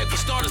Louis bag, for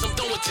starters, I'm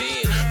throwing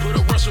 10. Put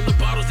a rush on the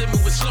bottles, they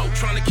moving slow.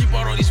 Trying to keep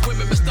all these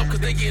women messed up, cause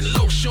they getting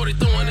low. Shorty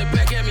throwing it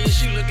back at me, and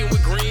she looking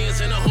with grins.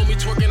 And a homie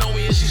twerking on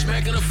me, and she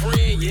smacking a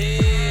friend.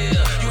 Yeah,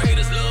 you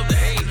haters love to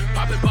hate.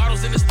 Popping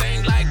bottles in this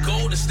thing like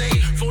Golden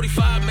State.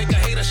 45 make a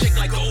hater shake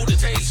like Golden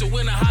Tate. So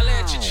when I holler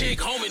at your chick,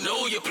 homie,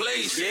 know your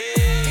place. Yeah,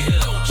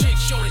 get low, chick,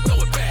 shorty, throw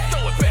it back.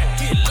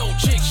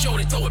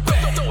 Shorty, throw it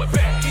back, throw it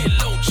back. Get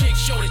low, chick,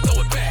 shorty,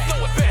 throw it back,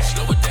 throw it back.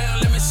 Slow it down,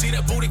 let me see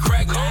that booty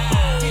crack.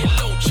 Get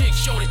low, chick,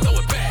 shorty, throw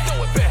it back,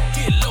 throw it back.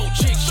 Get low,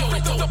 chick,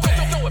 shorty, throw it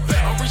back, throw it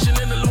back. I'm reaching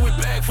in the Louis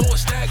bag for a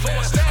stack.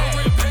 I'm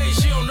real paid,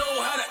 she don't know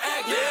how to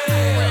act.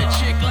 Yeah, red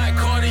chick like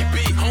Cardi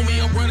B,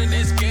 homie, I'm running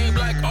this game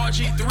like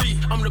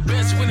RG3. I'm the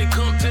best when it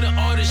comes to the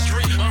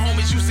artistry. My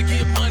homies used to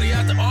get money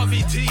out the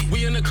RVT.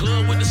 We in the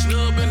club with the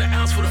snub and the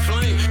ounce for the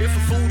flame. If a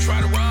fool try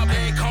to rob,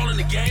 they ain't calling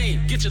the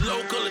game. Get your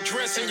local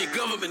address and your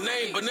government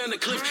name. Banana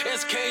Clips,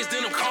 SKs,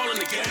 then I'm calling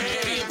the game.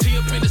 EMT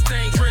up in this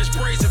thing, fresh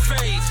braids and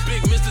fades.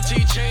 Big Mr.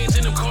 T chains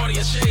and them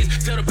Cartier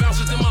shades. Tell the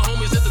bouncers and my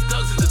homies that the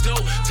thugs is the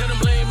dope. Tell them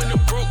lame and the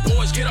broke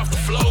boys, get off the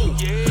floor.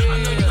 I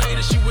know you hate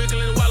it, she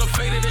wiggling while I'm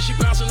faded. And she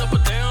bouncing up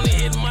or down and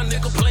hitting my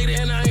nickel plated.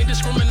 And I ain't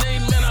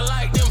discriminating, man, I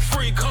like them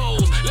free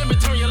codes. Let me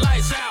turn your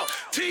lights out,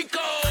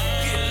 Tico.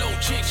 Get low,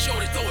 chick,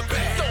 shorty, throw it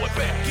back, throw it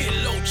back. Get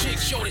low, chick,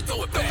 shorty,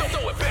 throw it back,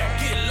 throw it back.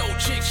 Get low,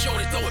 chick,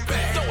 shorty, throw it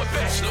back, throw it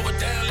back. Slow it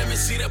down, let me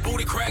see that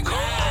booty crack.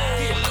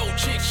 Get low,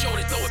 chick,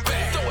 shorty, throw it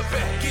back, throw it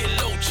back. Get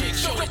low, chick,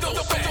 shorty, throw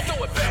it back,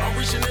 throw it back. I'm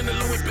reaching in the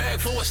Louis bag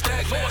for a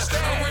stack.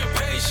 I'm real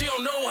paid, she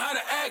don't know how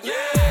to act. Yeah.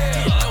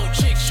 Get low,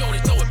 chick, shorty,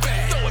 throw it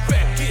back, throw it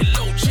back. Get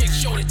low, chick,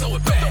 shorty, throw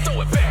it back,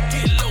 throw it back.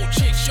 Get low,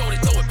 chick, shorty,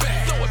 throw it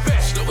back, throw it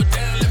back. Slow it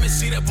down, let me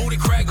see that booty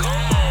crack.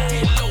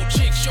 Get low,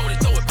 chick, shorty,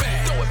 throw it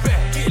back, throw it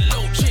back. Get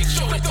low, chick,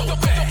 shorty, throw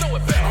it back, throw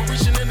it back. I'm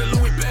reaching in the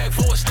Louis bag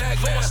for a stack.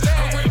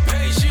 I'm real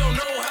paid, she don't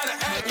know how to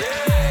act.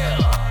 Yeah.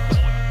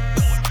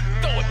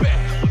 Throw it back.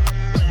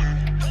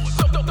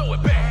 Throw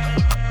it back.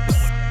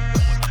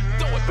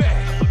 Throw it back.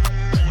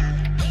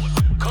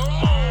 Come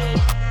on.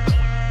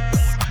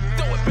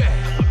 Throw it back.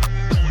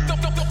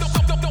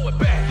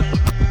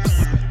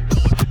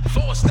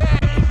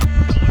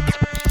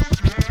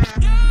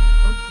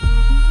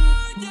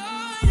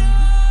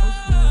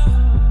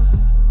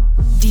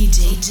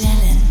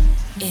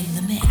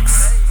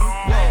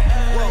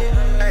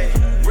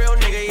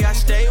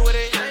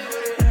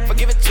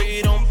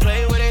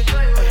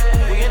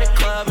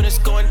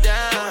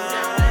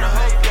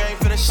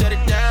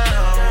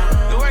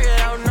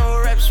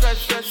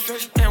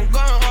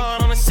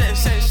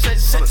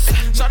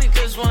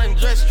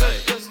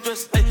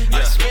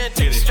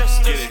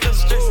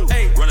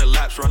 Running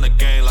laps, run the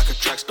game like a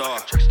track star.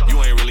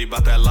 You ain't really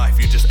about that life,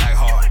 you just act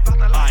hard.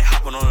 I ain't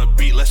hopping on a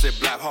beat, let's say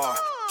black hard.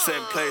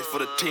 Same place for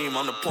the team,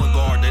 I'm the point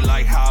guard. They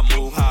like how I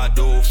move, how I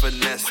do,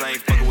 finesse. I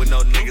ain't fucking with no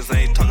niggas, I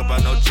ain't talking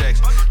about no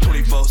checks.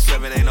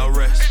 24/7, ain't no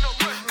rest.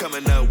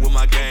 Coming up with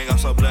my gang, I'm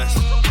so blessed.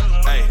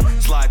 Hey,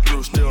 slide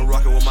through, still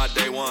rocking with my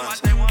day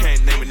ones.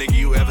 Can't name a nigga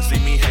you ever see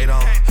me hate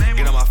on.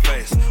 Get on my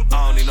face,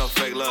 I don't need no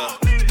fake love.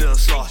 Still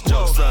sauce,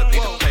 jokes up,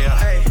 need to pay up.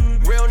 Hey,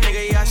 real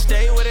nigga, yeah, I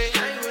stay with it.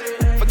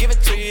 Forgive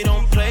it to you,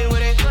 don't play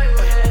with it.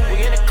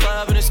 We in the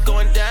club and it's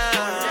going down.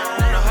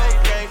 The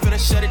whole gang finna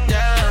shut it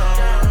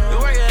down. We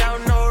work it out,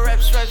 no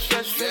reps.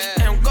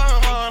 And I'm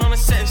going hard on the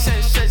set.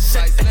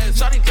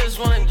 Shawty just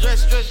wanna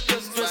dress.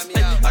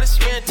 All this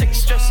man take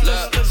stress.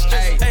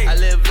 I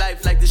live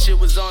life like this shit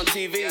was on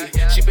TV.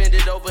 She bend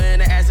it over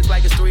and the ass look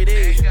like it's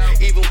 3D.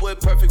 Even with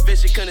perfect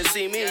vision, couldn't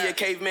see me. A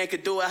caveman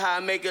could do it, how I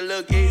make it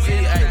look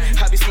easy.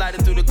 I be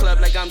sliding through the club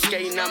like I'm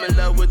skating. I'm in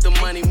love with the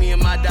money, me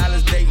and my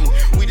dollars dating.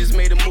 We just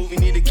made a movie,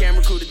 need a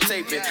camera crew to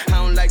tape it. I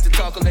don't like to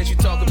talk unless you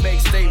talk and make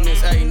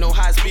statements. Ain't no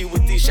high speed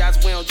with these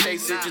shots, we don't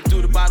chase it. Just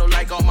do the bottle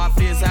like all my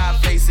fears, how I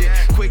face it.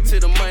 Quick to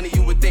the money,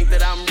 you would think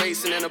that I'm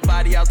racing. And a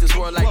body out this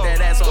world like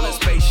that ass on a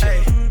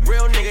spaceship.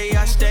 Real nigga,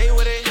 yeah, I stay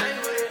with it.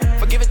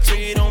 Forgive it to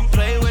you, don't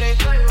play with it.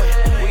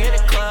 We in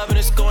the club and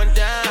it's going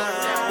down.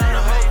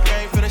 The whole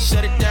gang finna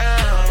shut it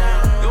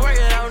down. We work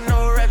it out,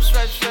 no reps.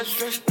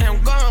 And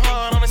I'm going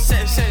hard on the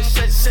set.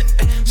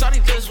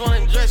 Shawty just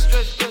wanna dress.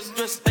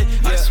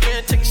 All this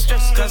man take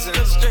stress.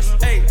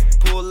 Hey,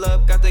 pull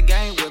up, got the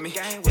game with me.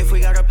 If we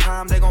got a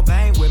problem, they gon'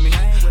 bang with me.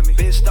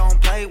 Bitch, don't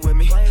play with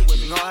me.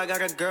 You know I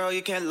got a girl,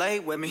 you can't lay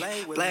with me.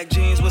 Black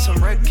jeans with some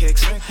red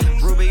kicks.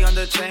 Ruby on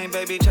the chain,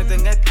 baby, check the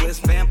necklace.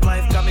 Vamp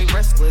life got me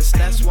restless.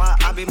 That's why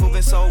I be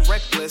moving so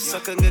reckless.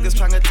 Sucker niggas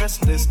tryna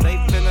test this. They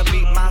finna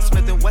beat my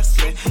Smith and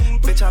Wesson.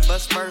 Bitch, I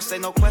bust first,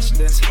 ain't no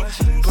questions.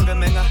 Put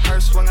them in a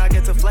hearse when I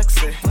get to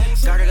flexing.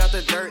 Got it out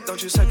the dirt,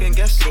 don't you second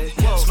guess it.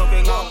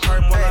 Smoking on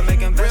perp while I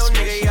make investments.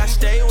 Real nigga, yeah, I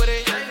stay with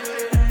it.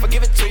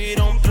 Forgive it to you,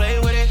 don't play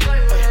with it.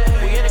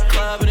 We in the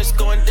club and it's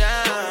going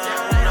down.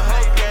 The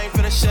whole gang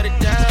finna shut it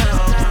down.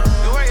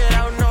 We work it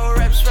out, no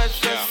reps.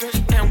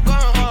 And I'm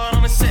going hard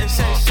on the set.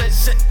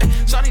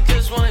 Shawty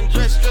just wanna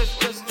dress.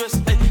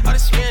 All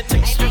this man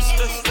take stress.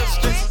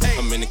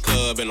 I'm in the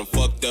club and I'm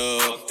fucked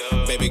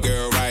up. Baby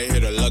girl right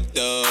here done lucked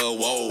up.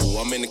 Whoa,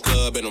 I'm in the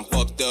club and I'm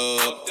fucked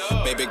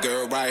up. Baby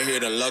girl right here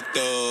done lucked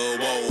up.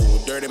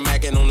 Whoa, dirty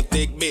mackin' on a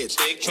thick bitch.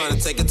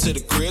 Tryna take her to the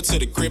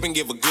crib and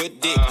give a good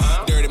dick.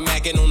 Dirty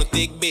mackin' on a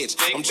thick bitch.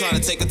 I'm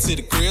tryna take her to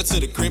the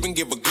crib and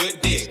give a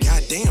good dick.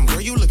 Goddamn,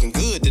 girl, you looking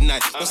good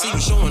tonight. I see you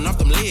showing off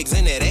them legs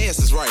and that ass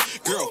is right.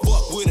 Girl,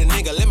 fuck with a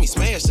nigga, let me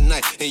smash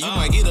tonight. And you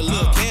might get a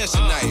little cash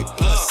tonight.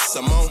 Plus,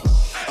 I'm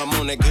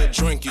on that good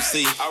drink, you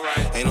see.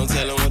 Ain't no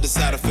telling what the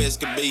side effects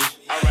could be.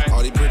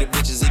 All these pretty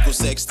bitches equal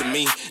sex to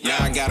me. Now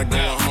I gotta go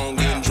home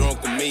getting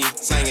drunk with me.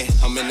 Singing,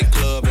 I'm in the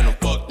club and I'm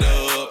fucked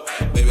up.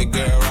 Baby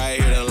girl right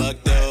here done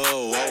lucked up.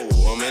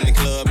 Whoa, I'm in the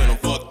club and I'm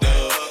fucked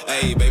up.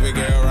 Hey, baby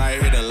girl right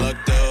here done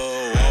lucked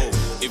up. Whoa,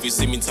 if you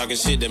see me talking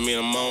shit, that mean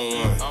I'm on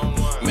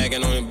one.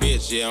 Mackin' on your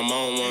bitch, yeah, I'm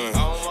on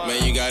one.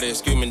 Man, you gotta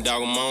excuse me,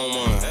 dog, I'm on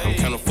one. I'm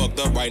kinda fucked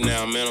up right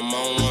now, man, I'm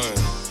on one.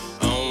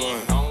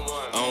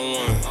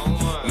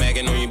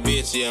 Mackin' on your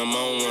bitch, yeah, I'm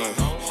on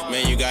one.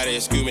 Man, you gotta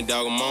excuse me,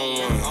 dog, I'm on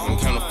one. I'm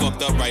kinda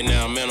fucked up right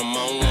now, man, I'm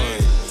on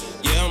one.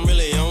 Yeah, I'm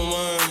really on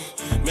one.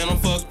 Man, I'm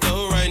fucked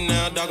up right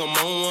now, dog, I'm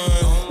on one.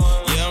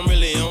 Yeah, I'm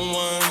really on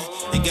one.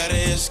 You gotta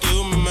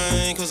excuse me,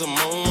 man, cause I'm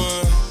on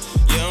one.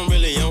 Yeah, I'm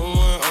really on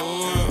one.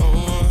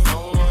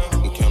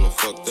 I'm kinda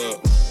fucked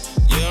up.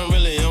 Yeah, I'm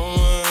really on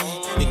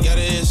one. You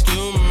gotta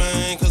excuse me,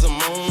 man, cause I'm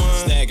on one.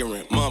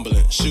 Staggering,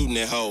 mumbling, shooting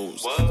at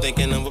hoes.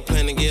 Thinking of a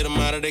plan to get them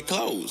out of their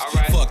clothes.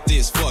 Fuck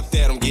this, fuck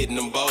that, I'm getting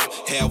them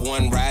both. Have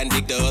one riding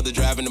dick, the other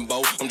driving them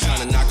both. I'm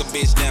trying to knock a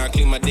bitch down,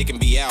 clean my dick and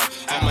be out.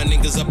 All my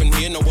niggas up in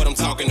here know what I'm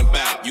talking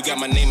about. You got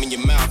my name in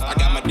your mouth, I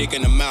got my dick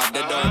in the mouth.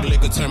 That dog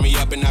liquor turn me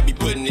up and I be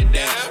putting it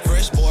down.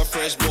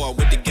 Fresh boy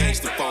with the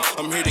gangster phone.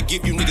 I'm here to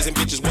give you niggas and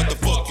bitches what the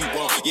fuck you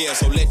want. Yeah,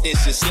 so let that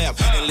shit slap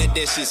and let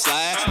that shit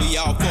slide. We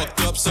all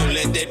fucked up, so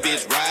let that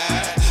bitch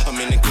ride. I'm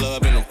in the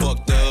club and I'm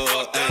fucked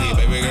up. Hey,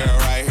 baby girl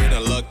right here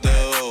done lucked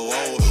up.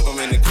 Whoa, I'm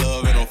in the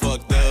club and I'm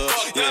fucked up.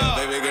 Yeah,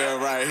 baby girl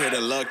right here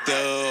done lucked up.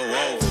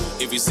 Whoa,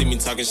 if you see me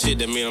talking shit,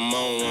 that mean I'm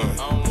on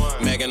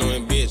one. Mackin' on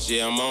a bitch,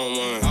 yeah, I'm on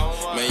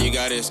one. Man, you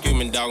gotta excuse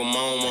me, dog, I'm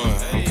on one.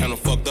 I'm kinda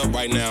fucked up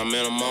right now,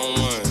 man, I'm on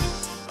one.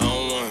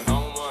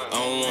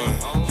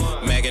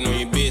 Mackin' on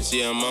your bitch,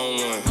 yeah, I'm on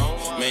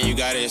one. Man, you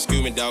gotta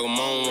excuse me, dog, I'm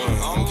on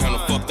one. I'm kinda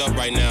fucked up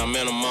right now,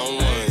 man, I'm on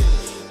one.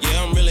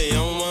 Yeah, I'm really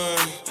on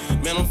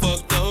one. Man, I'm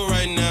fucked up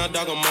right now,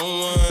 dog, I'm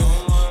on one.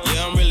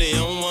 Yeah, I'm really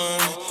on one.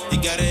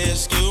 You gotta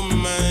excuse me,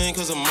 man,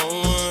 cause I'm on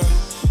one.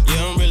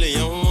 Yeah, I'm really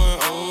on one.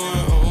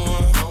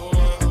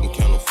 I'm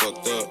kinda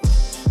fucked up.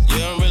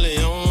 Yeah, I'm really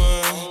on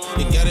one.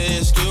 You gotta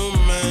excuse me,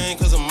 man,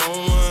 cause I'm on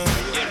one.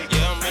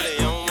 Yeah, I'm really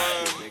on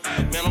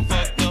one. Man, I'm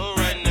fucked up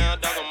right now,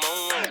 dog, I'm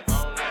on one.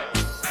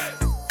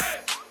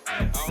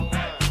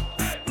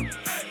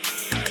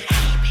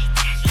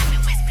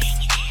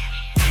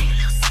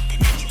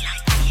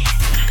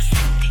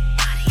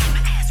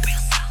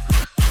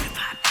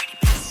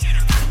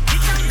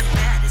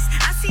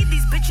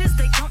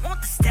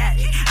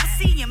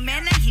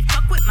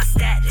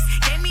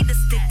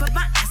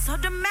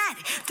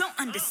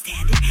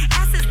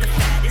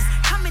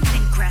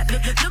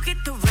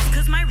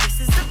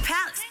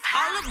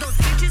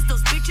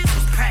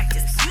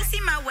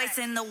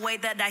 reckless in the way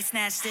that I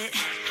snatched it.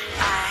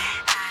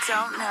 I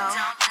don't know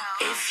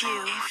if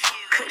you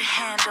could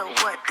handle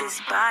what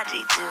this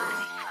body do.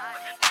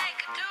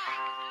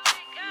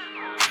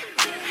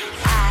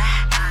 I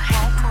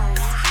won't move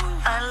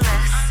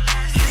unless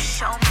you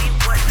show me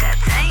what that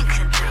thing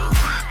can do.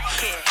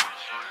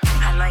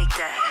 Yeah, I like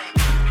that.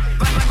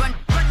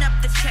 Run up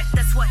the check,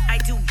 that's what I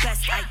do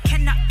best. I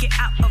cannot get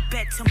out of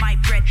bed till my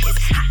bread is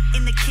hot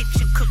in the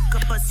kitchen, cook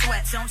up a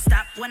sweat. Don't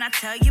stop when I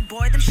tell you,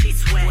 boy, them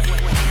sheets wet.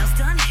 Nails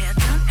done, hair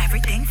done,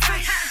 everything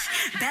fresh.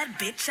 Bad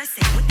bitch, I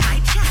say with my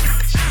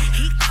chest.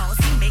 He calls,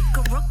 he make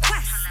a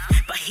request,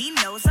 but he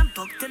knows I'm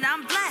booked and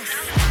I'm blessed.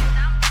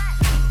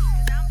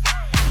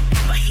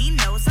 But he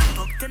knows I'm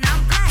booked and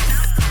I'm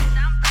blessed.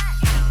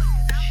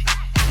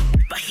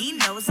 But he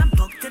knows I'm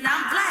booked and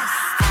I'm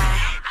blessed.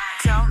 I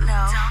don't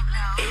know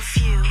if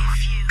you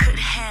could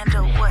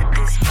handle what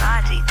this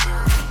body do.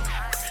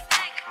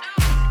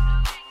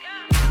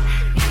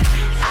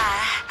 I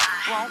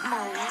won't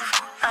move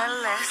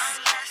unless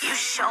you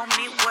show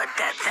me what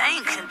that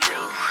thing can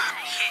do.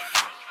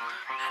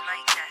 I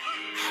like that.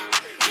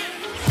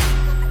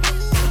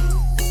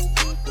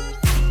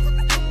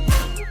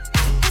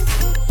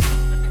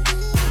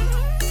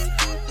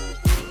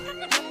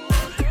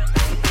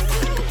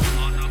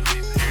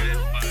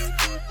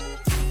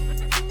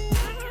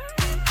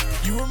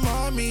 You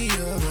remind me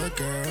of a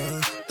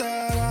girl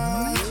that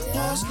I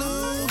once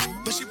knew,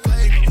 but she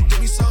played me, did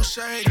me so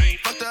shady.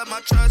 Fucked up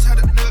my trust, had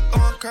a nigga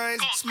going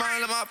crazy.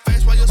 Smile in my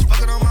face while you was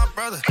fucking on my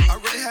brother. I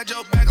really had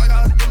your back like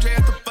I was MJ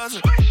at the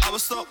buzzer. I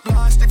was so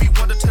blind, Stevie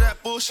Wonder to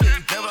that bullshit.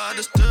 Never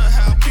understood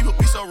how people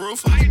be so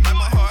ruthless. Like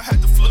my heart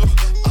had the flu.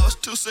 I was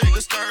too sick,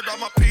 disturbed all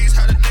my peace.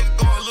 Had a nigga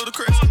going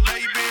ludicrous. Now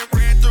you being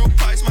ran through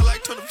pipes, smell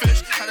like tuna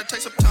fish. Had to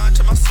take some time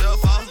to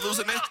myself, I was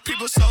losing it.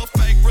 People so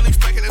fake, really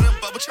faking in them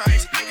bubble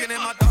chains. Looking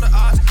in my daughter's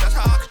eyes, that's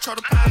how I control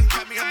the pain.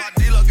 Had me on my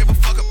D-Lo, give a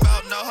fuck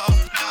about no hoe.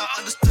 Now I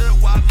understood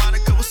why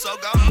Monica was so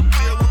gone.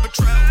 Deal with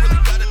betrayal, really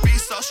gotta be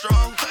so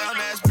strong. Clown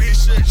ass bitch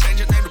should change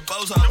your name to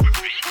Bozo.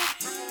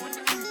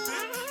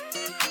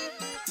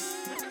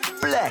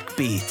 Black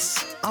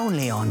Beats,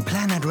 only on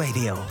Planet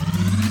Radio.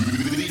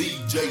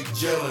 DJ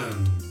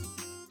Jellin.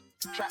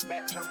 Trap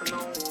back jumping on,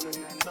 wanna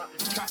hear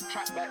nothing.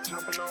 Trap back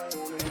jumping on,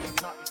 wanna hear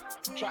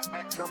nothing. Trap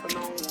back jumping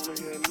on, wanna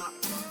hear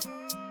nothing.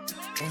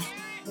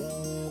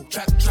 Ooh,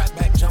 trap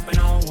back jumping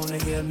on, wanna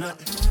hear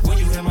nothing. When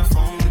you hear my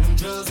phone, them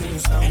drugs in your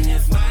stomach. And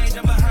if I ain't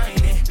jump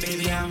behind it,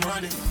 baby I'm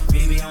running,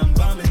 baby I'm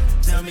bumming.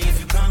 Tell me if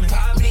you coming,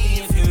 pop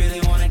me if you really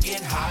wanna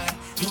get high.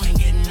 You ain't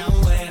getting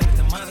nowhere with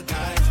them other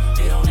guys.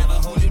 They don't ever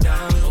hold you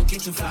down, don't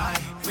get you fly.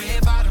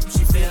 Red bottom,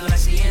 she feel like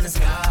she in the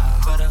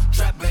sky. But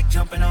trap back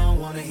jumping on,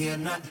 wanna hear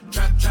nothing.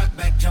 Trap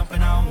back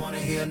jumping on, wanna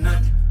hear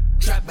nothing.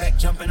 Trap back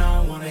jumping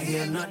on, wanna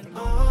hear nothing.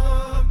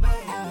 Oh,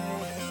 baby.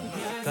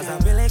 Cause I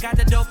really got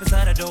the dopest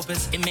of the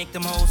dopest. It make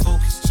them hoes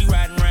focus. She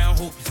riding around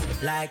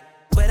hopeless. Like,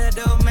 where the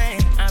dope man?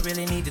 I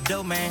really need the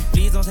dope man.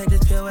 Please don't take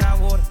this pill without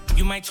water.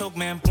 You might choke,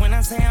 man. When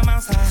I say I'm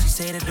outside, she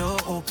say the door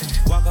open.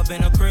 Walk up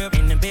in her crib,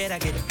 in the bed, I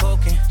get the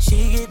poking.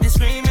 She get the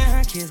screaming,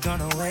 her kids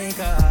gonna wake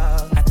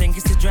up. I think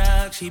it's the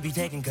drug she be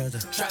taking cause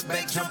of trap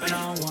back jumping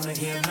on, wanna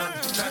hear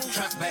nothing.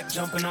 Trap back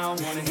jumping on,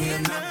 wanna hear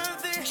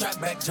nothing. Trap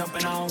back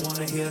jumping on,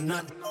 wanna hear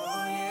nothing.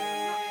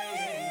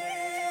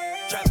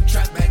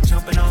 Trap back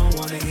jumping on,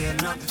 wanna hear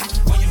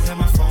nothing. When you hear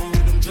my phone,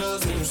 them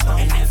drugs in your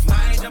stomach. And if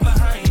I ain't jump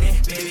behind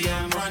it, baby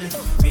I'm running,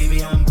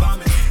 baby I'm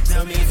bumming.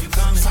 Tell me if you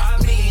coming,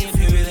 pop me if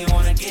you really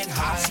wanna get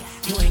high.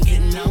 You ain't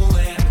getting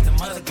nowhere with them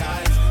other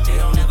guys. They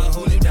don't ever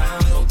hold you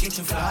down, don't get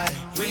you fly.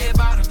 Red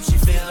bottom, she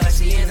feel like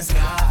she in the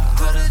sky.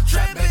 But a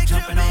trap back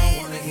jumping on,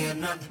 wanna hear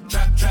nothing.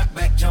 Trap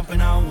back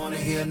jumping on, wanna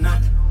hear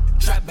nothing.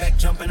 Trap back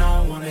jumping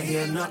on, wanna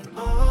hear nothing.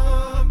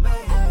 Oh,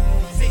 baby.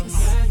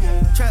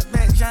 Trap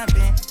back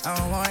jumping, I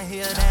don't wanna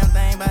hear a damn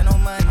thing about no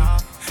money.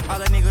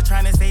 All a nigga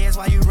tryna say is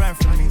why you run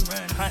from me,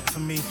 hunt for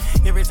me.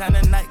 Every time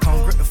the night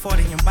come, grip the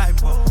 40 and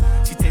Bible.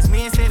 She text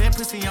me and say that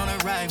pussy on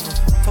arrival.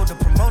 Told the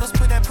promoters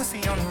put that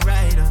pussy on the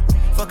rider.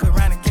 Fuck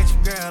around and catch a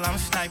girl, I'm a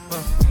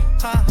sniper.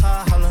 Ha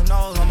ha, hollow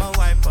nose, I'm a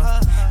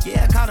wiper.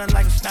 Yeah, I caught her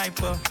like a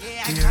sniper.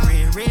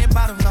 Yeah, red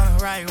bottoms on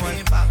the right one.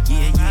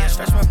 Yeah,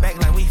 stretch my back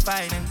like we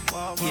fighting.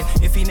 Yeah,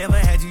 if he never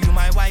had you, you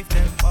my wife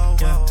then.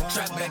 Yeah.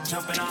 Trap back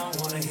jumping on,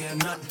 wanna hear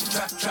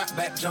nothing. Trap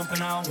back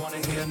jumping on,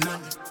 wanna hear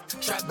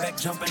nothing. Trap back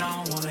jumping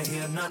on, wanna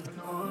hear nothing.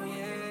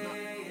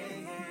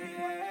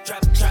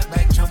 Trap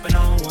back jumping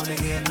on, wanna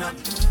hear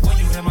nothing. When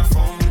you hear my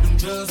phone, them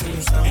drugs in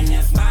your stomach. And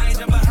if I ain't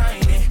jump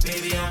behind it,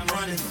 baby I'm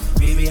running,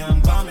 baby I'm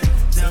bumming.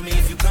 Tell me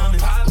if you coming,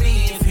 pop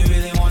me if you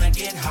really wanna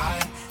get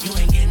high. You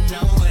ain't getting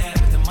nowhere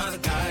with them other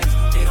guys.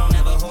 They don't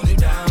ever hold you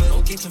down,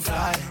 don't get you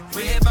fly.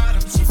 Red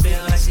bottom, she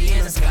feel like she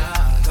in the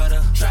sky. Got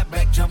a trap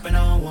back jumping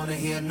on, wanna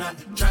hear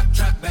nothing.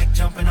 Trap back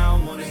jumping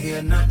on, wanna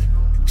hear nothing.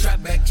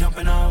 Trap back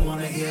jumping on,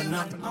 wanna hear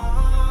nothing.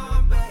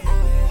 Oh,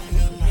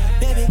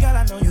 baby girl,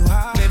 I know you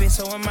hot. Baby,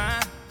 so am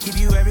I. Give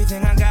you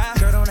everything I got.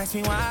 Girl, don't ask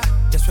me why.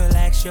 Just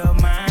relax your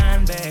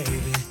mind, baby.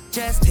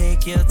 Just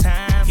take your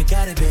time. You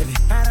got it, baby.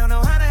 I don't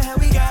know how the hell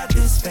we got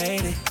this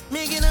faded.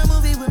 Making a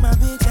movie with my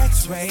bitch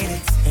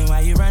X-rated. And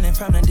while you running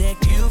from the deck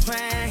you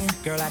playing.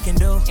 Girl, I can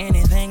do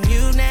anything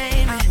you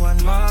name. I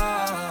want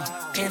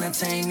more,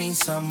 entertain me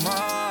some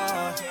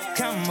more.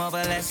 Come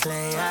over, let's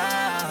lay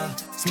out.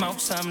 Smoke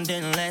something,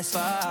 then let's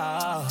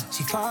fall.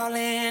 She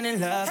falling in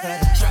love,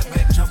 but Trap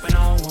back jumping,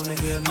 I don't wanna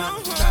hear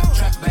nothing.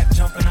 Trap back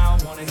jumping, I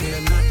don't wanna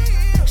hear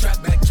nothing.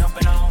 Trap back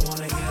jumping, I don't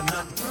wanna hear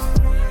nothing.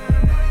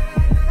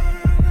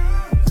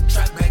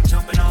 Trap back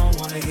jumping, I don't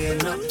wanna hear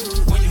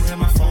nothing. When you hit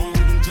my phone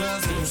with them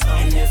drugs and you slow.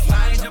 And if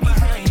I ain't jump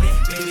behind it,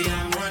 baby,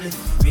 I'm running,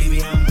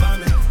 baby, I'm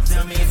bumming.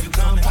 Tell me if you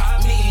come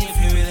pop me, if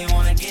you really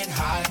wanna get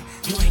high.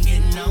 You ain't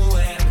getting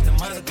nowhere with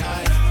them other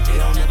guys. They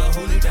don't ever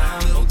hold it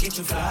down, go get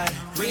you fly.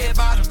 Red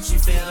bottom, she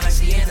feel like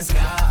she in the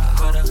sky.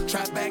 But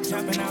trap back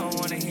jumping, I don't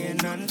wanna hear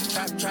nothing.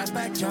 Trap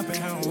back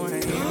jumping, I don't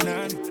wanna hear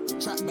nothing.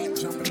 Trap back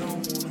jumping, I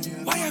don't wanna hear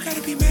nothing. Why y'all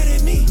gotta be mad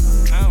at me?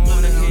 I don't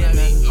wanna hear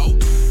nothing.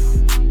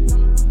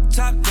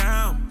 Top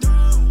down,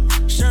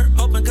 shirt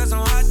open cause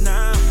I'm hot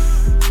now.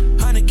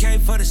 100K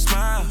for the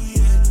smile.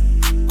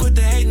 Quit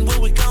the hating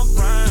when we come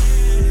round.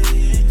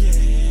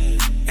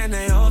 And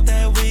they hope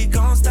that we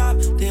gon' stop.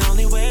 The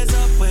only way is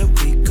up where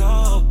we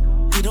go.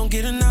 We don't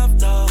get enough,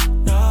 no,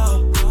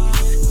 no.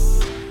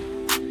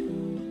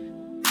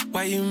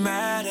 Why you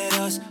mad at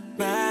us,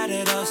 mad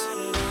at us?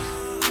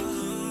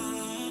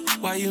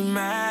 Why you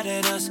mad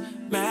at us,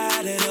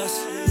 mad at us?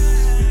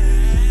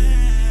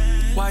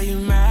 Why you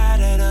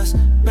mad at us,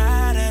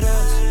 mad at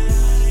us?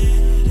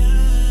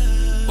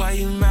 Why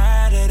you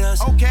mad at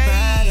us,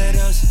 mad at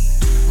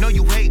us? Know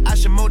you hate, I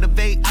should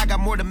motivate. I got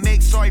more to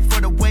make, sorry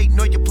for the wait.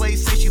 Know your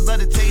place, say she love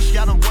the taste.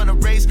 Y'all don't wanna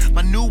race.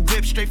 My new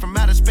whip straight from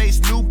outer space.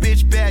 New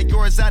bitch bad,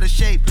 yours out of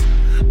shape.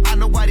 I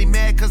know why they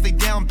mad, cause they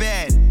down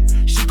bad.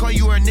 She call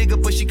you her nigga,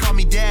 but she call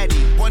me daddy.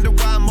 Wonder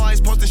why I'm always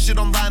posting shit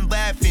online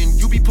laughing.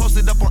 You be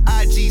posted up on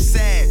IG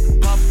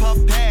sad. Puff, puff,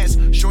 pass.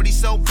 Shorty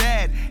so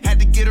bad. Had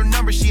to get her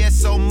number, she has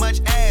so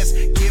much ass.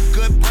 Give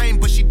good brain,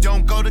 but she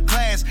don't go to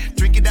class.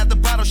 Drink it out the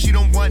bottle, she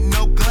don't want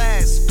no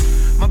glass.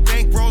 My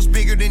bankroll's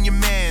bigger than your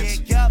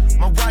man's.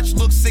 My watch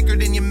looks sicker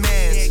than your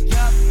man's.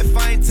 If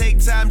I ain't take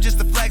time just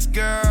to flex,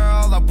 girl,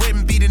 I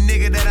wouldn't be the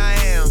nigga that I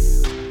am.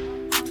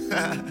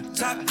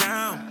 Top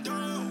down,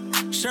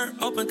 shirt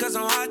open cause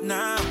I'm hot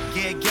now.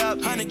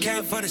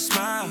 100K for the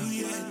smile.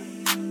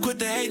 Quit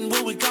the hating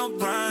when we come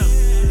round.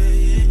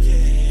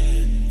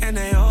 And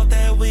they hope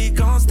that we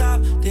gon'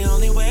 stop. The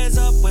only way is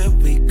up where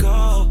we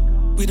go.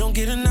 We don't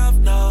get enough,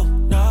 no,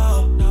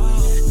 no, no.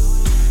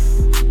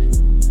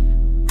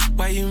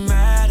 Why you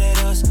mad at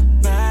us,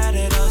 mad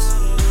at us?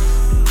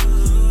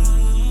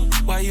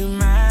 Why you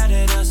mad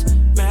at us,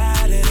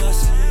 mad at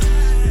us?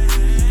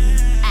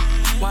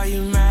 Why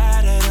you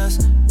mad at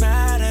us,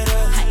 mad at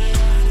us?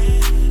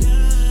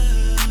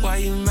 Why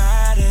you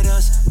mad at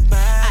us,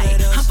 mad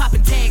at us? I'm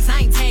popping tags,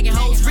 I ain't tagging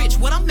hoes. Rich,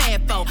 what I'm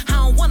mad for? I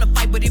don't wanna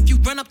fight, but if you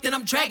run up, then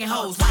I'm dragging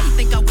hoes. Why you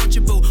think I want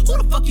your boo? Who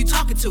the fuck you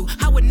talking to?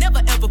 I would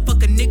never ever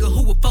fuck a nigga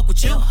who would fuck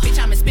with you. Bitch,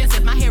 I'm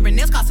expensive, my hair and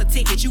nails cost a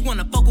ticket. You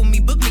wanna fuck with me,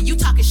 book me. You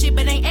talking shit,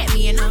 but ain't at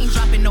me, and I ain't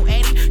dropping no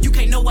addy. You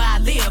can't know where I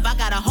live. I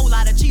got a whole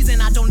lot of cheese,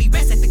 and I don't need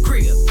rest at the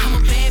crib.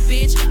 I'm a bad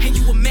bitch, and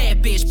you a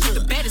mad bitch. Put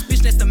the baddest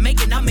bitch next to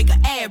making, I'll make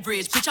an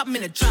average. Bitch, I'm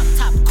in a drop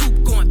top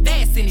coupe, going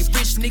fast in it.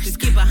 Rich niggas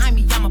get behind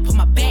me, I'ma put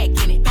my bag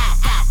in it.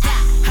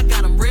 I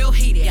got him real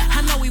heated.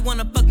 I know he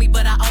wanna fuck me,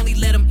 but I only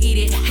let him eat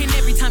it. And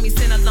every time he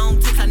send a long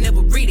text, I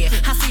never read it.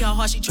 I see how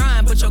hard she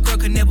trying, but your girl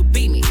could never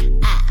beat me.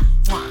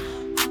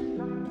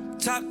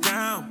 Top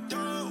down,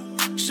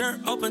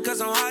 shirt open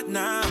cause I'm hot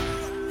now.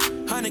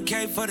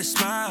 100K for the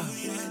smile.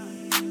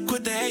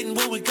 Quit the hating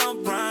when we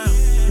come round.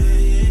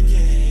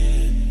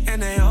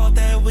 And they hope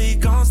that we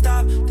gon'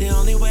 stop. The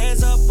only way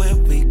is up where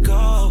we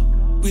go.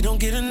 We don't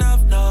get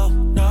enough, no,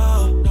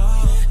 no, no.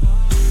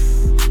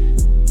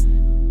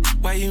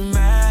 Why you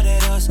mad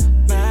at us,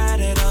 mad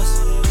at us?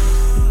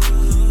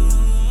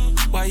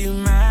 Why you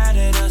mad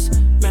at us,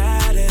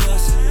 mad at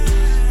us?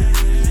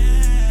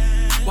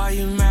 Why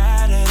you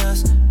mad at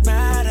us,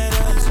 mad at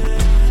us?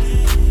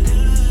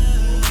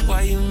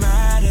 Why you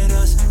mad at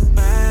us,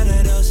 mad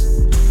at us?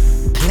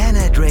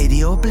 Planet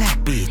Radio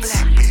Black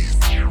Beats.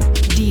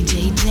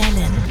 DJ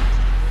Jellin.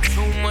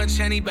 Too much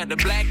honey, about to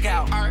black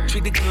out.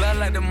 Treat the club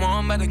like the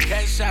mom, about to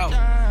cash out.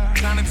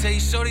 Tryna take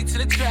shorty to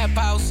the trap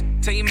house.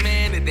 Tell your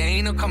man that there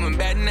ain't no coming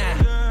back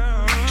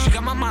now. She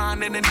got my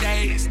mind in the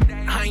days.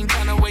 I ain't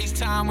tryna waste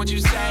time, what you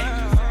say?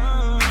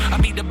 I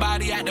beat the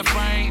body out the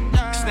frame.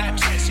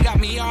 Snapchat, she got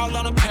me all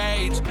on the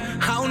page.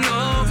 I don't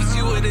know if it's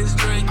you or this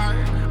drink.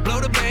 Blow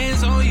the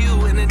bands on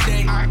you in the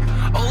day.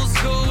 Old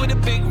school with a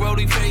big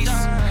roly face.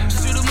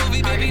 Shoot a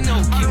movie, baby,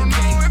 no kidding. I don't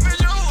know if it's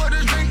you or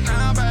this drink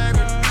now, baby.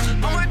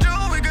 I'm with you,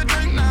 we can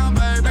drink now,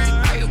 baby.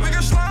 We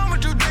can slime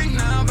what you think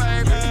now,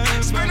 baby.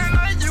 Spend the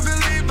night, you can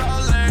leave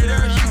out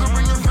later. You can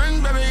bring your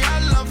friends, baby, I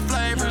love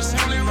flavors.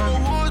 Only roll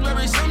woods,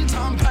 baby,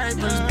 sometime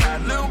papers.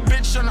 Bad little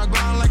bitch on the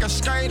ground like a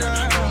skater.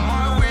 On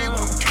my way,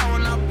 we're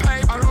throwing up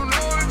paper. I don't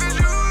know if it's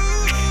you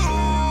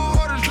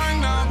or this drink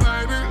now,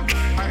 baby.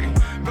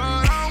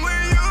 But I'm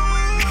with you,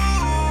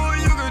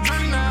 you can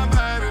drink now,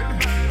 baby.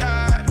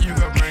 Yeah, you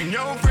can bring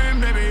your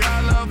friend, baby,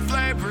 I love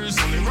flavors.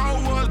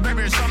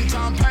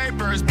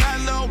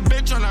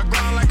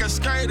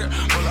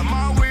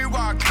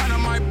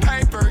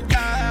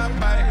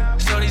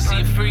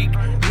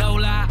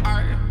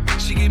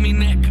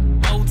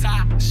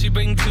 she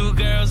bring two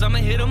girls, I'ma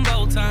hit them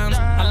both times.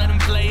 I let them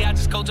play, I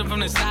just coach them from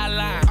the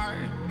sideline.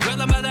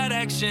 Girl, about that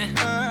action.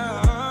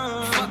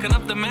 Fucking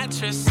up the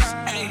mattress.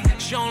 Ay,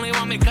 she only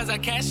want me cause I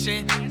cash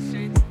it.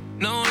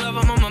 No love,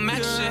 I'm on my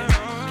match shit.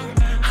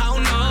 I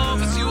don't know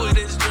if it's you or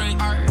this drink.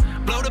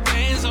 Blow the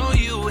bands on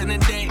you in a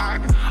day.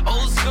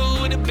 Old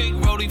school with a big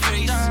rolly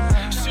face.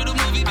 Shoot a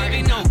movie,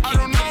 baby, no I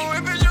don't know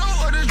if it's you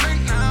or this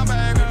drink now,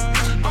 baby.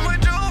 I'm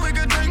with you, we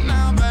can drink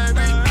now,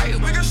 baby. Hey,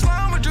 we can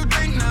slime what you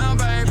think now,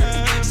 baby.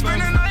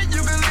 Spend the night,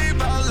 you can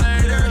leave out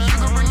later. You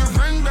can bring your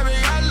friends, baby,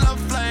 I love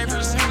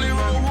flavors. Only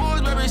roll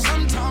woods, baby,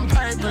 sometime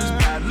papers.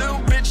 Bad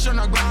little bitch on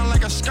the ground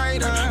like a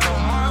skater. Go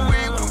my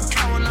way, I'm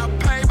counting up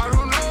paper. I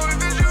don't know if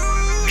it's you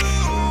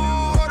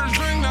or this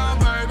drink now,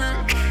 baby.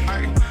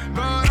 Hey,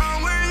 but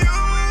I'm with you,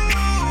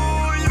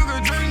 you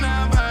can drink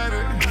now,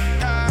 baby.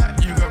 Yeah,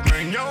 you can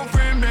bring your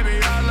friend, baby,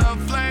 I love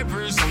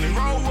flavors. Only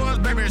roll woods,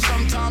 baby,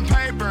 sometime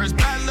papers.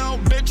 Bad little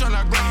bitch on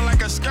the ground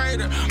like a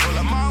skater. Roll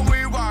up my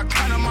weed while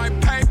counting my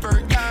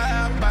paper.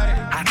 Yeah,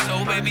 baby. I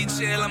told baby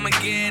chill, I'ma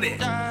get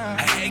it.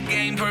 I had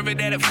game perfect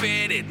that it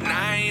fitted.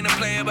 Now I ain't a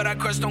player, but I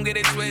crush, don't get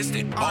it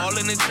twisted. All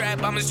in the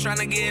trap, I'm just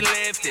tryna get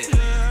lifted.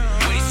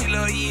 Way she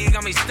love, yeah,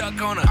 got me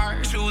stuck on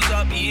her. Shoes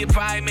up, yeah,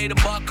 probably made a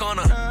buck on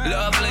her.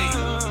 Lovely,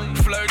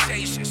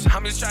 flirtatious.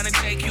 I'm just tryna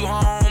take you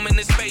home in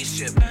the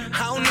spaceship.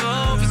 I don't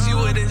know if it's you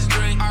or this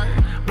drink.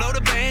 Blow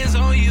the bands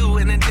on you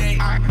in a day.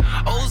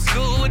 Old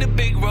school with a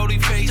big rolly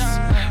face.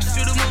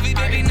 Shoot a movie,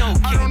 baby, no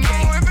I don't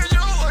know if it's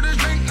you or this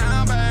drink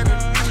now, baby.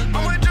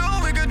 I'm with you,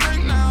 we can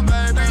drink now,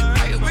 baby.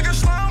 Hey, we can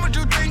slime what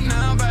you think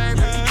now,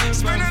 baby.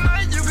 Spend the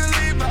night, you can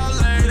leave out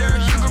later.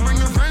 You can bring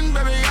your friends,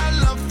 baby, I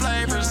love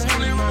flavors.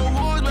 Only roll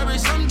woods, baby,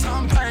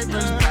 sometime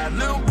papers. Bad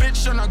little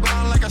bitch on the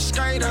ground like a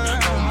skater.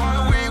 Go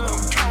my way, I'm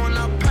counting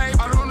up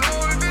paper. I don't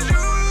know if it's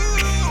you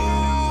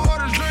or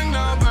this drink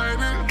now,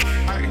 baby.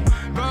 Hey,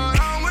 but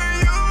I'm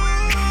with you,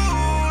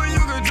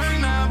 you can drink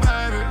now,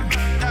 baby.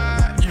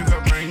 Yeah, you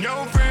can bring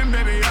your friend,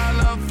 baby, I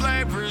love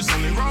flavors.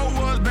 Only roll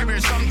woods, baby,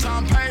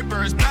 sometime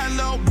papers. Bad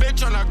little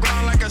bitch on the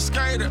ground like a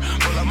skater.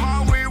 Roll up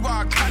my weed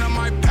while counting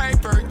my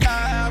paper.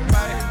 Yeah, baby.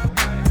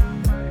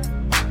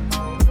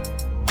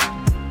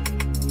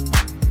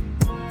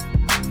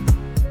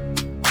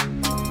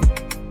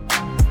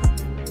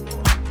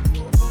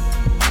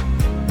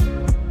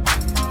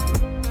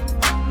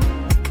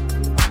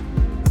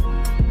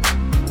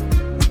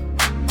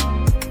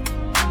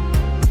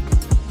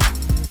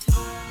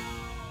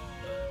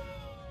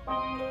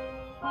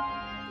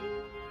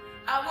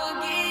 I will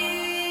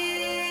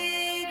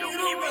give you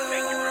the world.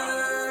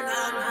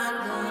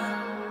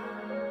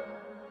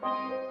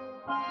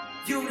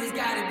 You just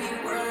gotta be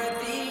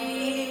worthy.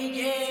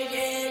 Yeah,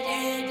 yeah,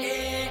 yeah,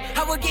 yeah.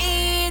 I will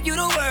give you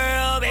the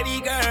world, baby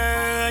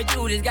girl.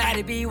 You just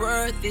gotta be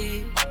worth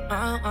it.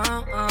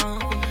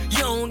 You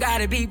don't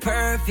gotta be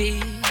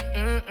perfect.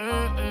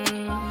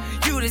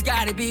 You just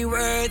gotta be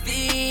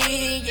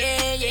worthy.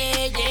 Yeah,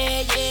 yeah,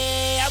 yeah,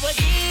 yeah. I will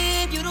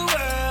give you the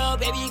world,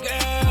 baby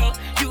girl.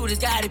 You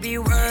just gotta be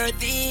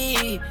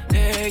worthy,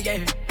 yeah,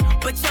 yeah.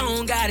 But you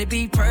don't gotta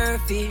be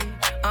perfect,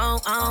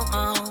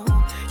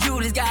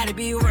 You just gotta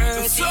be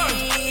worthy,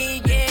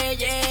 yeah,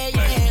 yeah,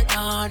 yeah.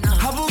 No, no.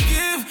 I will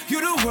give you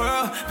the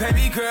world,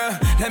 baby girl.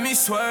 Let me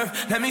swerve,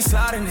 let me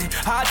slide in it.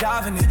 I'll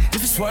dive in it.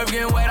 If it's swerve,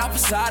 getting wet, I'll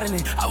preside in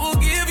it. I will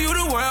give you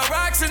the world,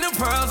 rocks and the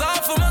pearls.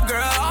 All for my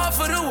girl, all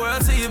for the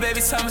world. To you,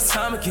 baby, time and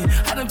time again.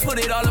 I done put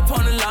it all up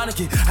on the line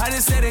again. I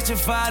done said that you're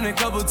fine a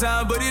couple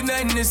times, but it's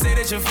nothing to say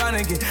that you're fine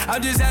again.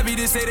 I'm just happy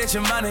to say that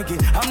you're mine again.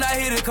 I'm not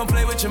here to come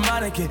play with your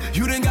mind again.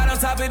 You done got on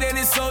top of it and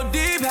it's so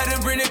deep. Had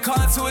to bring the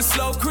car to a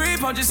slow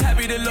creep. I'm just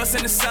happy to lost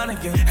in the sun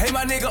again. Hey,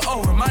 my nigga,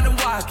 oh, remind him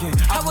why again.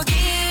 I will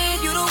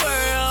give you the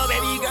world,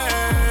 baby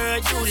girl.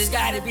 You just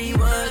gotta be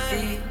worth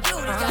it. You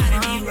just gotta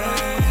be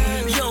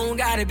worth it. You don't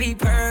gotta be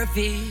perfect.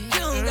 You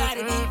don't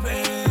gotta be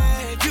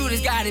perfect. You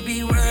just gotta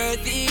be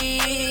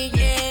worthy.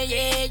 Yeah,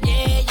 yeah,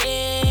 yeah,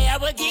 yeah. I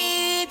will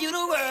give you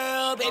the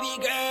world, baby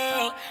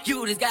girl.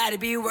 You just gotta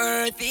be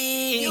worthy.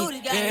 You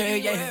just gotta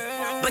be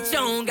worthy. But you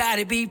don't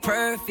gotta be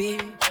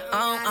perfect.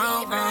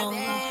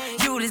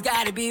 You just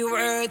gotta be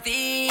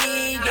worthy.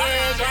 Yeah,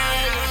 yeah,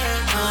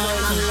 yeah.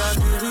 I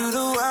give you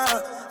the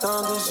world,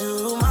 long as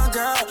you my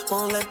girl.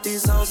 Won't let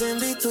these hoes in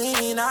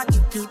between. I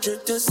keep you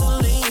dripped in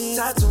saline.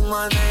 Tattoo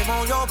my name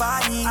on your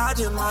body. I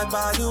just might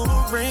buy you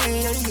a ring.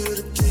 Yeah, you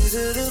the keys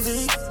to the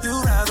V.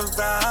 You rather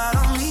ride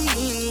on me.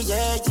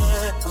 Yeah,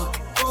 yeah.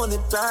 Pulling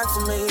it back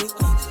for me.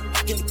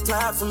 Get it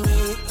clap for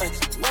me.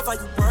 Love how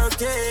you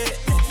work it.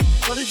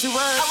 What did you work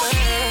I will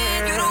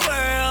give you the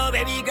world,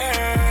 baby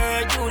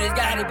girl. You just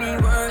gotta be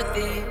worth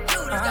it.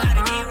 You just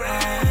gotta be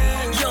worth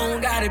it. You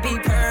don't gotta be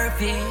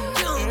perfect.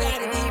 You don't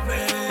gotta be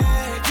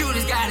perfect. You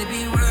just gotta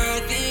be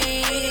worthy.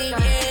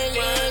 Yeah,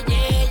 yeah,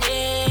 yeah,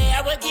 yeah.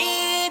 I will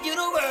give you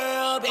the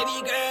world, baby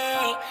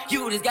girl.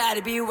 You just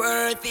gotta be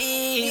worthy.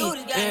 You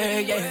just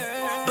gotta be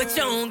worthy. But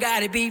you don't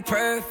gotta be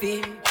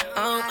perfect.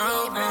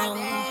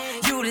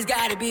 You just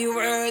gotta be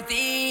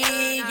worthy.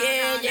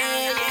 Yeah, yeah,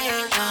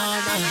 yeah.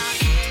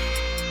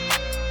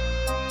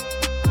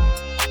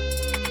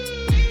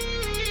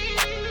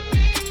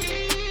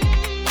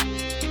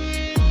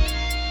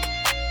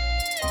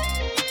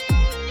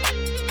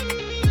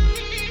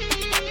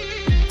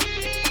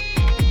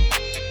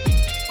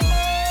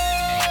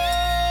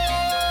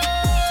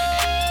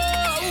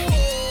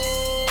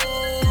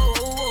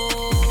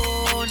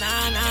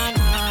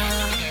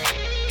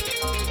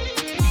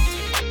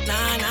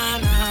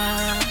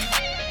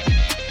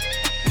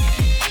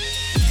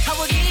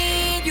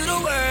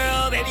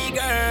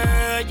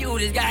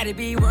 just gotta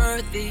be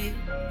worth it.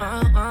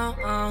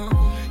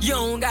 You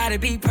don't gotta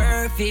be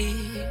perfect.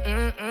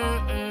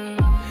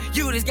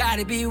 You just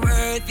gotta be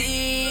worth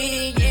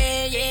it.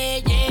 Yeah, yeah,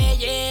 yeah,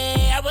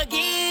 yeah. I will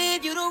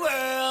give you the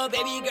world,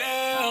 baby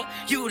girl.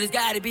 You just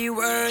gotta be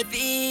worth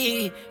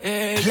it.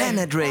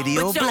 Planet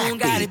Radio Black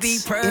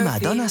Beats. Immer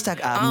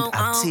Donnerstagabend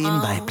ab 10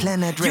 bei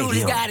Planet Radio. You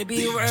just gotta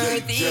be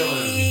worth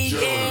it.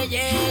 Yeah,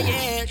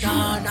 yeah,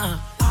 yeah. No.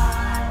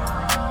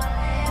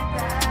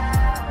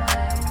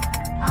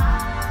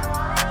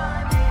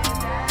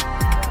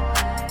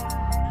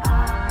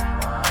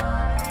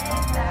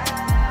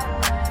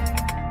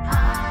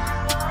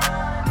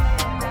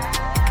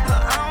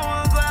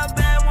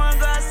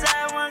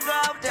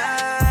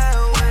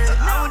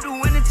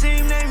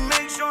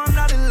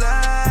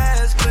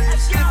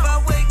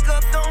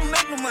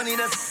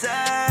 That's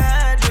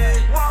sad, yeah.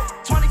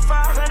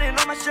 2,500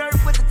 on my shirt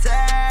with the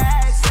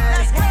tags.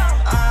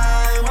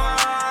 I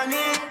want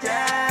it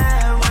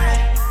that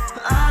way.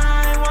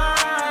 I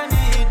want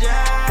it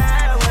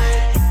that way.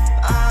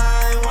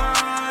 I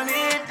want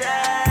it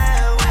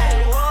that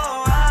way.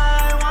 Whoa, I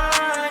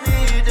want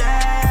it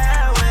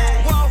that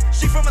way. Whoa,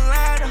 she from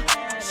Atlanta,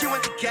 she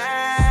went to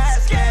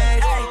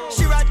Cascade.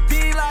 She ride the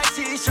beat like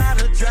she's trying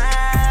to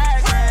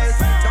drag race.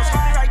 Don't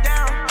slow me right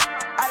down,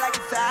 I like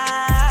it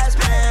fast.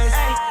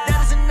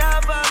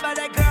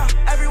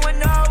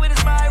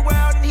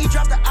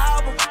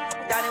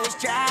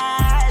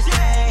 Jazz,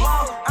 yeah.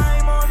 Whoa,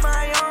 I'm on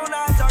my own,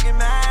 I'm talking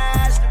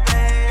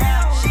masturbate.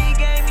 She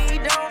gave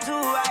me dope till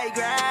I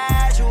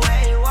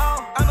graduate.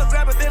 Whoa, I'ma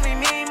grab a Billy,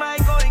 me,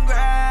 might go and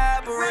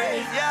grab a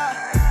Ray. Yeah,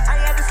 I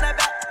had to snap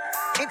back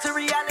into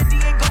reality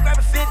and go grab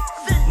a fitted.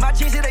 My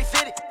jeans, they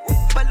fitted,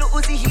 but Lil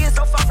Uzi, he is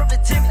so far from the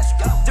timid.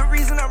 The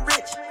reason I'm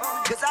rich,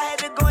 cause I had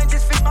to go and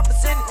just fix my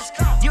percentage.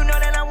 You know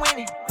that I'm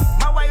winning.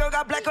 My white girl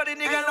got black on the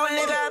nigga, no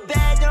nigga.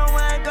 Bad, don't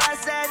wanna go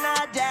outside,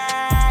 not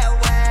that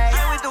way.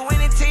 Yeah, with the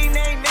winning team,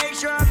 they make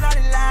sure I'm not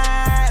in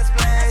last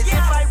place. If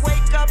I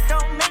wake up,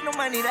 don't make no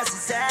money, that's a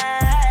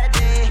sad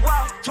day.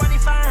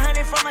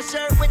 2,500 for my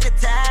shirt with the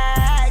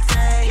tags. I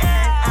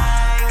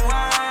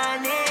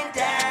want it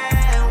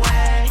that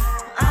way.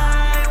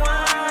 I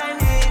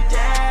want it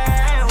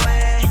that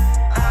way.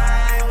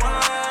 I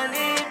want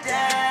it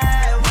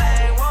that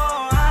way.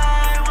 Whoa,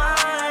 I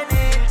want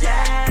it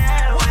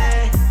that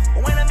way.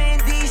 When I'm in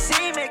DC,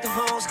 make the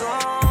hoes go.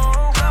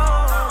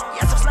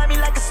 Yes, I'm slimy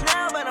like a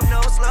snail, but I'm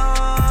no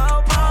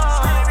slow.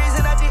 Only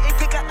reason I didn't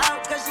kick her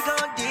out, cause she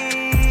gon'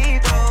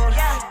 deep though.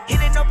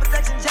 Hitting no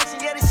protection injection,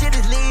 yeah, this shit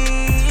is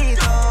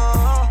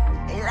lethal.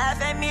 They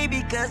laugh at me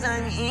because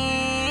I'm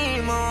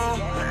emo.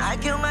 I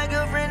killed my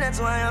girlfriend, that's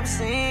why I'm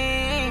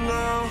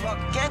single.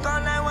 Can't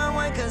call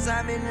 911 cause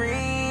I'm in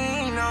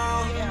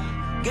Reno.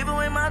 Give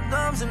away my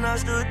thumbs and I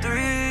stood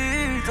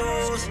 3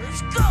 toes.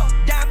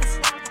 Diamonds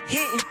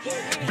hitting,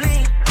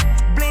 bling,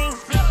 bling.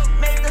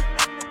 Make the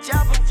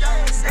chopper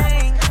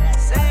sing,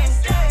 sing.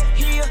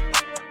 Here,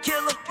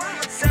 killer,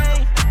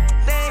 same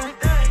thing.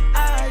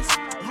 Eyes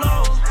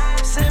low,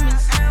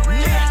 Simmons.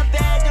 Yeah,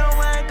 bad, don't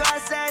wanna go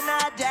outside,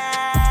 not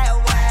that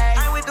way.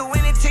 I'm with the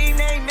winning team,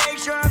 they make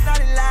sure I'm not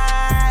in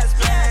last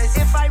place.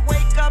 If I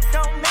wake up,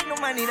 don't make no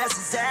money, that's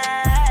a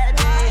sad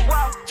day.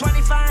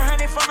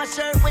 2,500 for my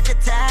shirt with the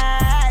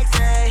tags.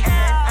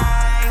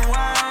 I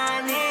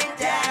want it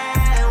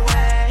that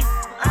way.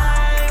 I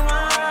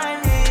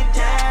want it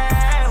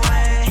that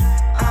way.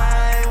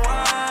 I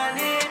want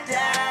it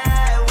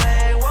that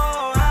way.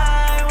 Whoa,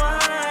 I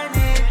want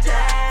it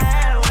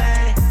that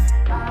way.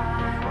 I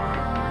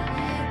want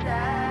it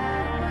that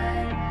way.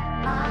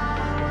 I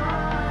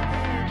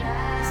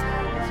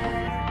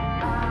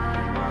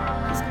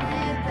want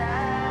it that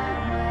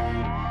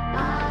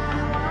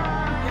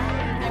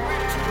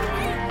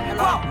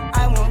way.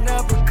 I won't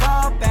never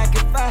call back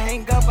if I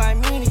hang up, I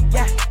mean it,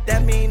 yeah.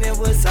 That mean it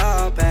was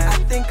all bad. I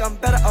think I'm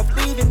better off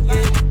leaving,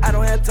 yeah. I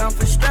don't have time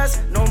for stress,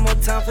 no more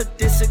time for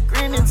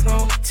disagreements,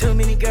 no. Too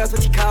many girls,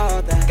 what you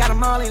call that? Got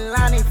them all in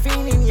line, they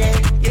fiending, yeah.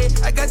 Yeah,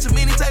 I got too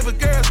many type of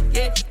girls,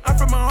 yeah. I'm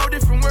from a whole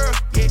different world,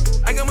 yeah.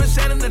 I got one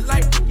shine in the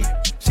light,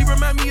 yeah. She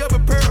remind me of a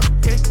pearl,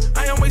 yeah.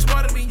 I am way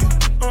smarter than you,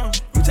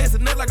 You taste a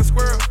nut like a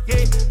squirrel,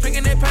 yeah.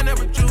 Drinking that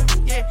pineapple juice,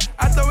 yeah.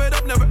 I throw it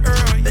up, never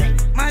earl, yeah.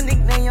 My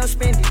nickname, yo,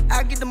 spend it.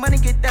 I get the money,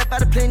 get that by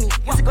the plenty.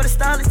 Used to go to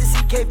Starless to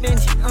see K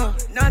Benji.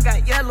 Now I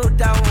got yellow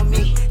down on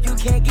me. You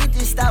can't get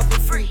this style for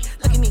free.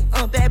 Look at me,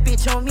 bad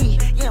bitch on me.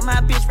 Yeah, my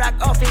bitch rock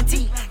off in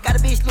T. Got a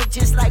bitch look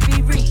just like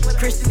B-Ree.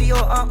 Christian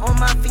Dior on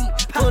my feet.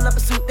 Pull up a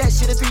suit, that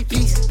shit a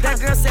 3-piece. That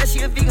girl says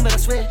she a vegan, but I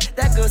swear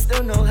that girl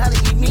still know how to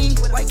eat me.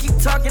 Why keep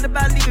talking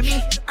about leaving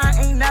me? I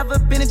ain't never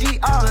been a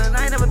DR, and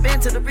I ain't never been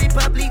to the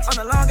Republic. On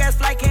a long ass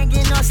flight, can't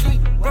get no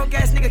sleep. Broke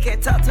ass nigga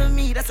can't talk to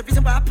me. That's the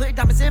reason why I put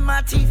diamonds in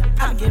my teeth.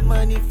 I've been getting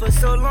money for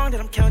so long that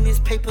I'm counting this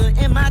paper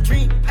in my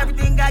dream.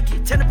 Everything I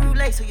get, tender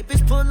brulee, so your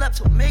bitch pull up,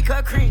 so make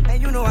her cream.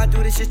 And you know I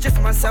do this shit just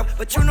for myself,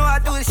 but you know I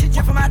do this shit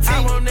just for my team.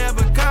 I won't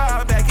never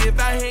call back if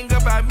I hang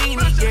up, I mean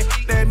it, yeah.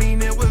 That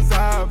mean it was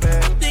all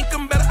bad. Think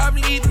I'm better off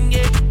leaving,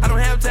 yeah. I don't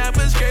have time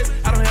for stress,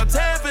 I don't have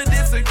time for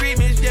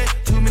disagreements, yeah.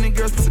 Too many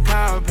girls, put a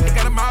call back.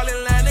 Got them all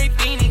in line, they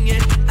fiending,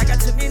 yeah. I got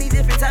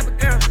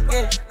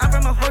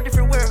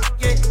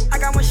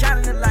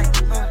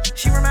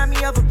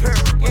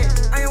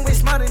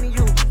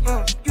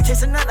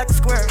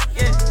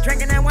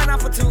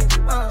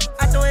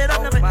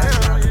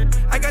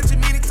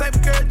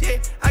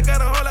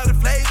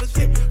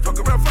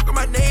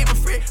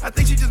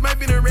might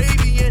be an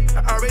Arabian.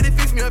 I already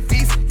fixed me a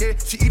feast, yeah.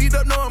 She eat it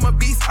up, know I'm a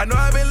beast. I know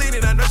I've been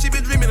leaning, I know she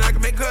been dreaming. I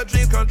can make her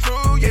dreams come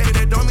true, yeah.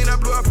 That don't mean I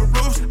blew up her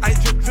roofs. I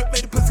drip, drip,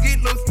 made the pussy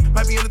get loose.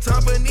 Might be in the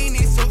time for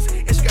Nene suits.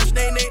 And she got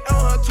Sinead on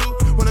her too.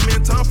 When I'm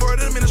in town for it,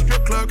 I'm in a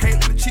strip club.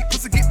 Can't let the cheap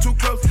pussy get too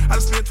close. I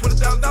just spent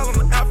 $20,000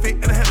 on the outfit,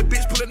 and I had a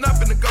bitch pulling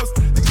up in the ghost.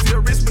 You can see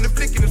her wrist when the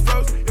flicking is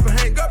froze. If I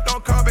hang up,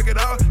 don't call back at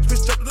all.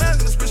 Switch up the lines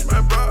and switch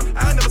my bra.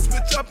 I never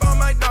switch up on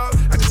my dog.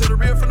 I can tell the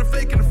real from the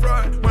fake and the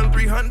fraud.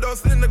 1-300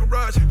 sitting in the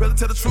garage. Rather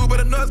tell the truth, but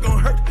I know it's gon'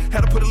 hurt.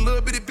 Had to put a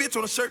little bitty bitch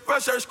on a shirt for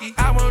a shirt ski.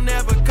 I won't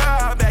never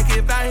call back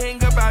if I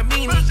hang up, I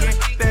mean it, yeah.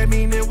 That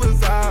mean it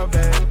was all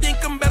bad. Think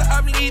I'm better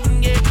off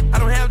leaving, yeah. I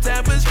don't have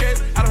time for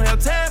stress. I don't have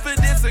time for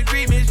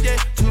disagreements, yeah.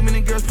 Too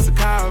many girls for a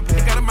call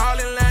back. Got them all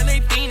in line, they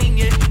fiending,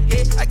 yeah.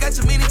 Yeah, I got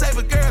too many type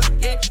of girls,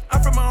 yeah.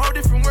 I'm from a whole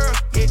different world,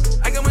 yeah.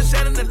 I got one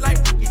shining the light,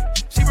 yeah.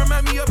 She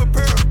remind me of a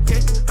pearl,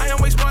 yeah. I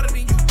am way smarter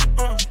than you,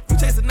 You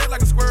chase a nut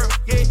like a squirrel,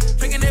 yeah.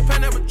 Drinking that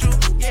pineapple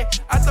juice, yeah.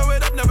 I throw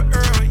it up, never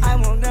earl, yeah. I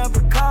won't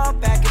never call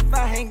back if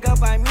I hang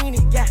up, I mean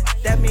it, yeah.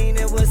 That mean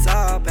it was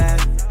all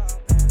bad.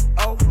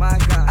 Oh my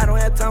God, I don't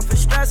have time for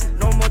stress,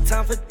 no more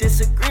time for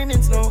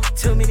disagreements, no.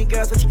 Too many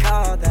girls, what you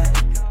call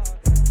that?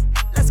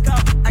 Let's go.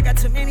 I got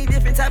too many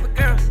different type of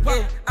girls,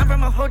 yeah. I'm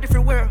from a whole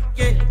different world,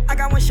 yeah. I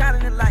got one shot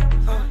in the light,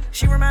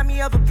 She remind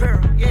me of a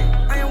pearl,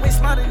 yeah. I am way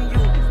smarter than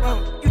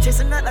you, You chase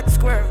a nut like a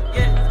squirrel,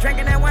 yeah.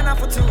 Drinking that one off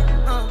for two,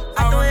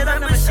 I throw it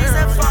up, never she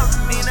said fuck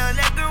me, now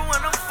that girl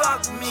wanna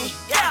fuck me,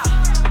 yeah.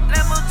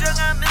 Lambo jug,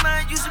 I'm in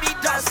my used to be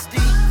dusty.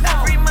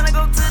 Every month I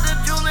go to the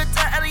jeweler,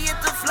 tell Elliot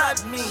to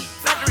flood me.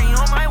 Factory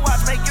on my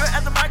watch, make your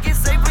aftermarket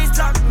say please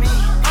talk to me.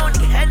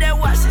 Only had that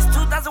watch since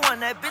 2001,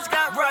 that bitch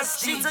got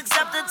rusty. She took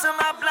Scepter to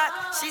my block,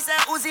 she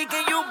said Uzi,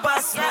 can you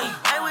bust me?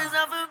 I was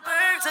off a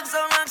bird, took so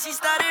long she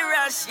started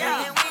rushing.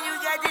 And when you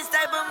got this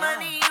type of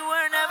money, you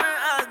were never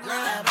ugly.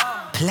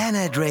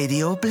 Planet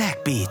Radio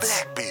Black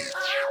Beats.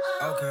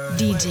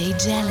 DJ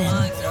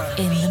Jellin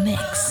in the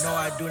mix. No,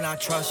 I do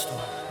not trust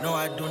her. No,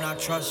 I do not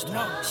trust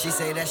her. She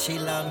say that she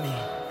love me.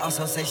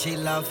 Also say she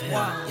love him.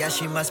 Yeah,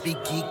 she must be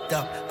geeked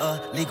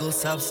up. Legal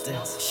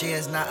substance. She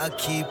is not a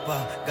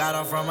keeper. Got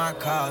her from my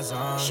cousin.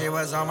 She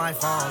was on my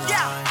phone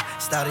line.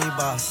 Study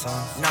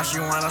bustin'. Now she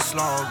want a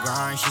slow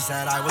grind. She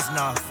said I was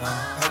nothing.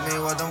 Hurt me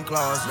with them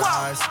closed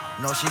eyes.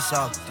 No, she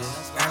sucked it.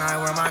 And I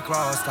wear my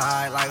clothes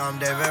tight like I'm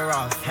David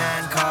Ruff.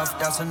 Handcuffed,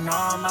 that's a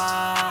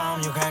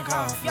normal. You can't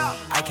cuff me.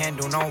 I can't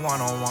do no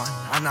one-on-one.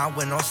 I'm not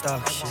with no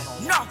stuck shit.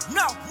 No,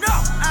 no, no.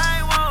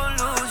 I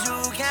won't lose, you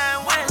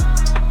can't win.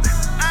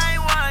 I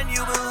want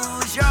you to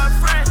lose your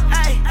friend.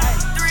 Ay,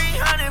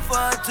 300 for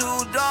a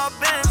two-door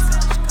Benz.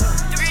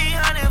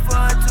 300 for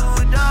a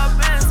two-door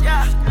Benz,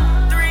 yeah.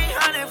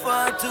 300 for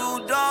a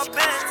two-door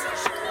Benz.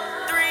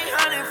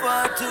 300 for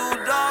a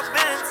two-door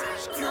Benz.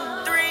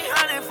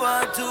 300 for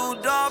a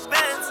two-door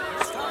Benz.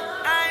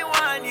 I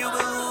want you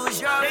to lose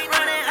your friend. They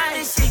know they out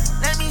this shit,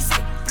 let me see.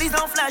 Please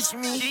don't flash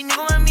me. These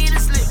niggas want me to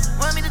slip,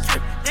 want me to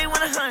trip. They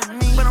wanna hunt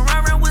me, but I'm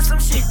around with some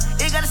shit.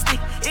 It got a stick,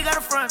 it got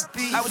a front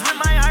piece. I was with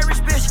my Irish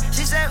bitch,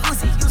 she said,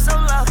 Uzi, you so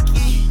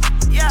lucky.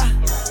 Yeah,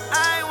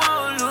 I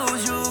won't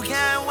lose, you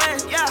can't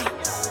win. Yeah,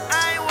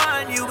 I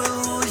want you to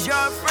lose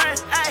your friend.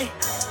 Ay,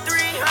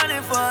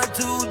 300 for a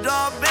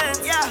two-door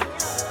Benz. Yeah,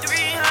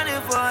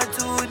 300 for a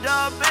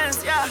two-door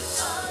Benz. Yeah,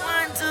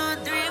 1,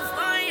 2, 3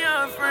 for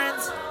your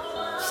friends.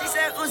 She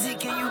said, Uzi,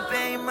 can you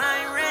pay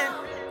my rent?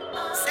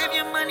 Save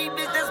your money,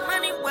 bitch, that's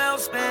money well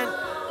spent.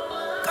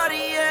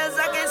 Cartiers,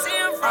 I can see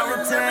him from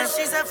the tent.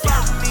 She said,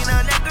 fuck me,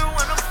 now that girl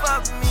wanna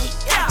fuck me.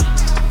 Yeah,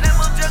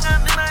 Lambo jug,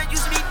 I'm in my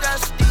used to be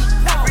dusty.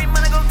 Every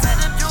month I go to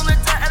the jeweler,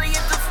 tell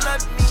Elliot to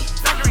flood me.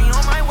 Factory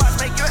on my watch,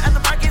 make your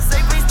aftermarket say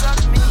please talk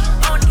to me.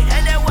 Only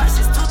had that watch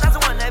since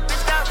 2001, that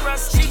bitch got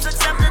rusty. She took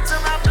Scepter to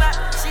my block,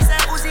 she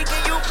said, Uzi,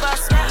 can you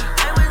bust me?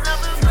 I was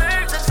up a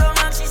bird, took so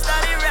long she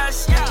started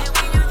rushing. And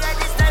when you got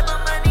this type of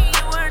money,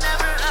 you were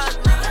never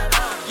ugly.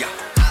 Yeah.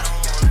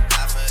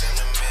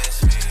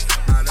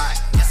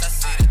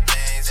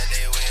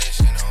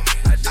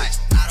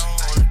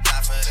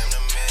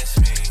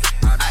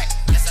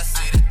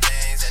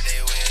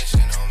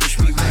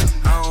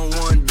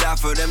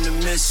 For them to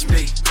miss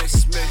me.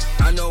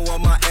 I know all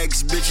my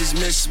ex bitches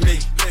miss me.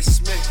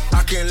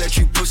 I can't let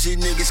you pussy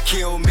niggas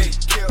kill me.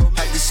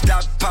 Had to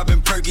stop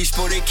popping perkies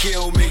before they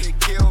kill me.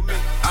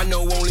 I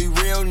know only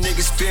real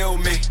niggas feel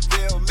me.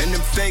 And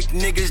them fake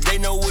niggas, they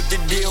know what the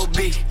deal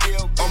be.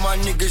 All my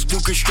niggas do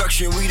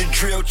construction, we the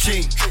drill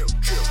team.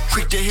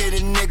 Quick to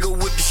hit a nigga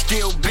with the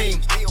steel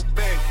beam.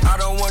 I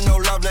don't want no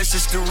love, that's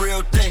just the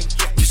real thing.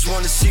 Just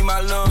wanna see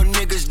my little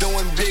niggas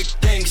doing big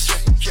things.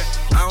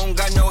 I don't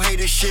got no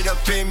hater shit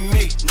up in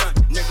me.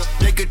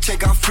 They could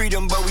take our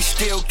freedom, but we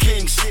still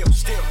kings.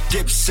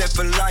 Dipset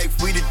for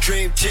life, we the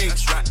dream team.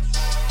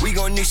 We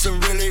gon' need some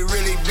really,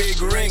 really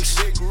big rings.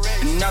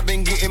 And I've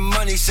been getting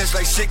money since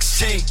like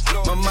 16.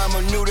 My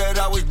mama knew that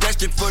I was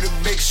destined for the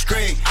big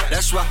screen.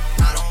 That's why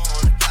I don't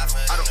wanna die for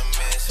them to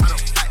miss me.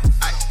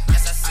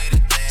 Yes, I see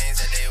the things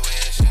that they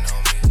wishing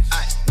on me.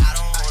 I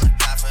don't wanna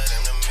die for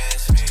them to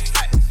miss me.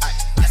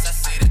 Yes, I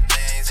see the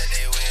things that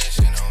they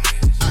wishing on me.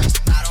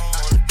 I don't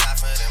wanna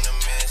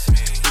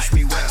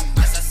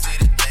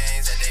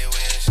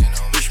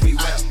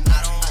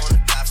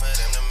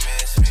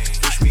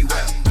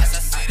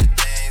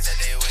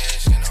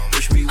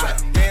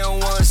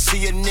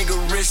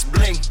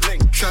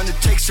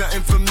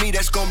something for me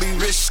that's gonna be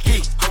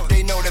risky. Hope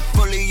they know that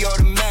fully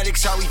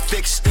automatics how we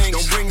fix things.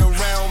 Don't bring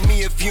around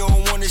me if you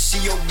don't wanna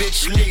see your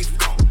bitch leave.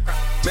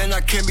 Man,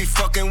 I can't be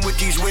fucking with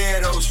these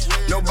weirdos.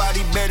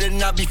 Nobody better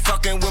not be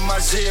fucking with my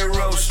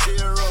zeros.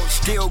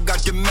 Still got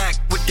the Mac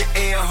with the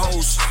air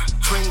hose.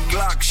 Twin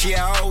Glocks,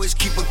 yeah, I always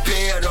keep a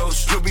pair of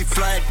those. You'll be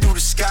flying through the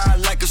sky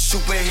like a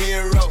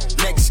superhero.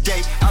 Next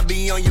day, I'll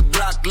be on your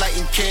block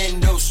lighting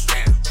candles.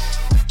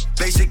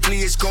 Basically,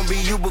 it's gonna be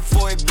you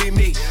before it be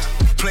me.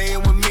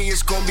 Playing with me,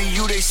 it's gonna be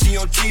you they see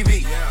on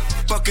TV.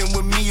 Fucking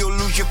with me, you'll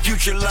lose your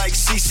future like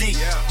CC.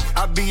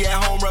 I be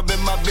at home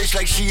rubbing my bitch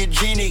like she a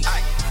genie.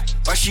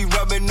 While she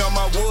rubbing on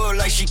my wood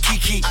like she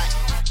Kiki.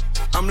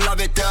 I'm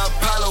love at the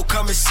Apollo,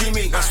 come and see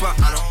me. That's why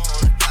I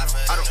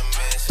don't.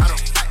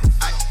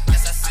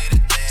 Yes, I see the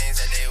things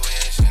that they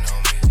wishing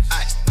on me.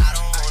 I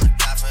don't wanna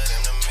die for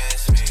them to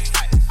miss me.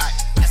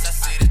 Yes, I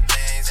see the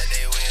things that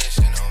they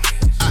wishing on me.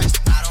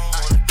 I don't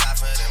wanna die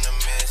for them to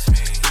miss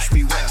me. Wish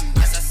me well.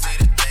 Yes, I see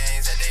the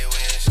things that they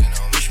wishing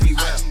on me. Wish me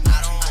well.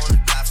 I don't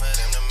wanna die for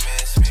them to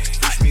miss me.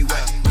 Wish me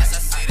well. Yes,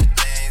 I see the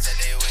things that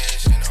they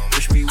wishing on me.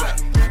 Wish me well.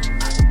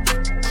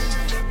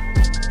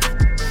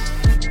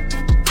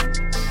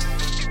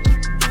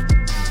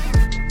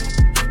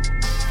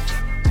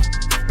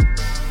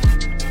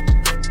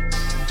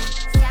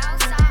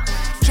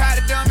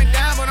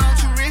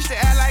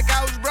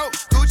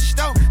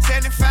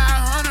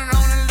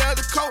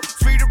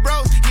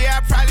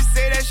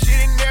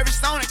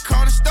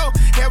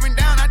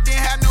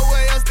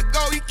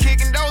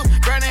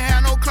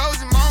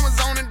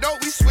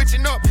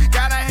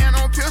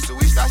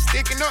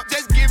 Sticking up,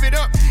 just give it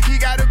up. He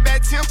got a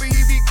bad temper,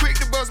 he be quick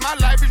to bust. My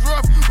life is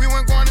rough. We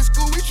weren't going to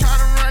school, we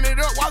tryna run it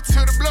up. Walk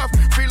to the bluff.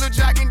 Free Lil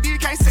Jock and D,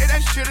 can't say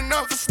that shit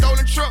enough. A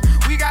stolen truck,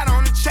 we got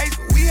on the chase,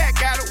 but we had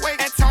got away.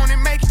 And Tony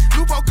make it,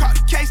 Lupo caught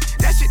the case.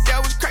 That shit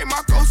that was crazy,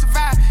 Marco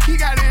survived. He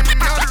got in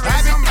another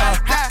race, somebody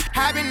died.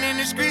 I been in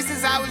the streets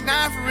since I was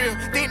 9 for real.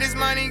 Think this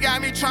money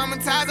got me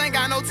traumatized, ain't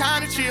got no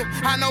time to chill.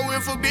 I know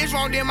if a bitch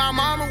won't, then my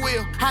mama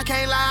will. I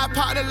can't lie, I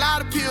popped a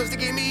lot of pills to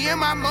get me in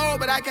my mode,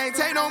 but I can't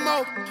take no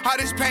more. All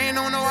this pain,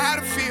 don't know how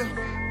to feel.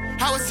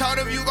 I was told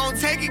if you gon'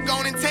 take it,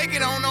 gon' and take it,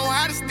 don't know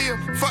how to steal.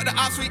 Fuck the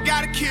ops, we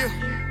gotta kill.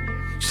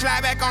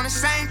 Slide back on the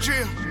same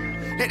drill.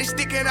 Let it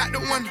stick it out the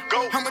window.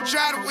 Go. I'ma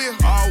drive the wheel.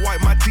 All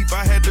white, my teeth,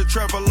 I had to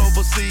travel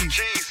overseas.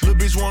 Little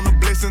bitch want a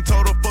blessing,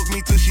 told her fuck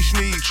me till she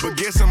sneeze. But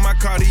guessing my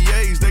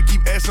Cartiers, they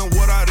keep asking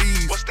what are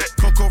these. What's that?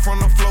 Coco from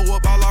the flow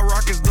up, all I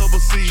rock is double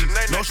C's.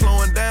 No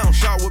slowing down,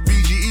 shot with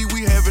BGE,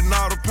 we having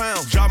all the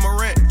pounds. Ja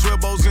Morant, 12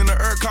 bows in the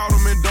air, caught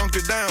him and dunked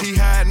it down. He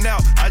hiding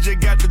out, I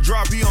just got the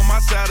drop, he on my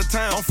side of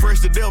town. I'm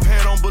fresh to death,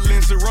 had on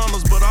Balenciaga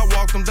runners, but I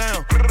walked him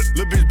down.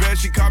 Little bitch bad,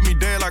 she caught me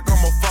dead like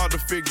I'm a father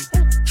figure.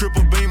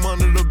 Triple beam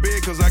under the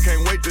bed, cause I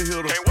can't wait to hit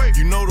her.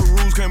 You know the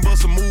rules, can't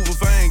bust a move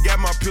if I ain't got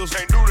my pistol.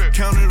 Can't do that.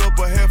 Counted up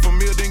a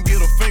 $500,000, then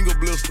get a finger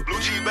blister. Blue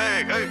G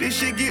bag, hey. This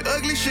shit get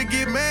ugly, shit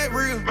get mad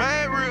real.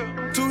 Mad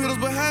real. 2 hitters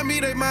behind me,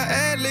 they my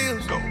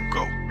ad-libs. Go,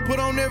 go. Put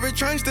on every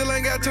train, still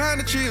ain't got time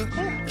to chill.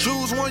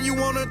 Choose one you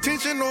want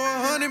attention or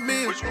 100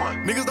 mil. Which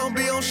one? Niggas don't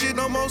be on shit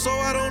no more, so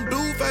I don't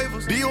do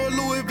favors. Dior,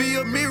 Louis V,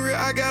 a mirror,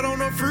 I got on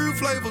the fruit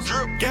flavors.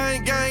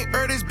 Gang, gang,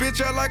 this bitch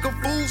out like a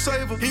food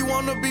saver. He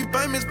wanna be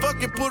famous,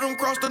 fuck it, put him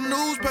across the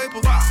newspaper.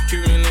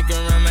 Keep a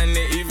nigga around my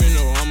neck, even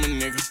though I'm a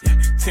nigga.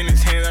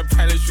 Tennis hands, I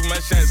probably shoot my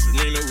shots,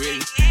 Serena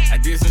Williams. I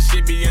did some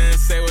shit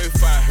Beyonce way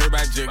before I heard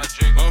about Jigga.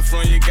 I'm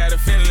from, you got a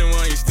feeling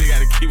one, you still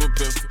gotta keep a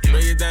pistol.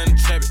 Lay it down and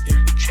trap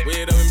it,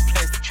 weigh it up in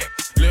plastic.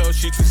 Lil'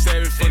 she too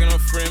savage, fucking her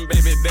friend,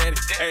 baby daddy.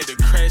 Hey, the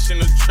crash in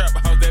the trap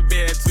house, that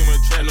bitch had too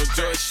much trap. No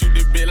joy, shoot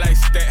the bitch like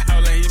stat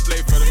house, like he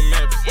play for the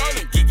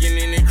Mavericks. Geeking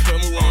in the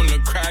club, move on the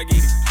crowd,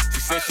 get it. She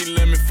said she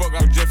let me fuck,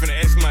 I was just finna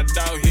ask my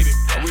dog hit it.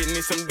 I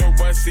witnessed some dope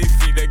boy 6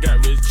 feet that got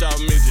rich, y'all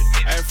midget.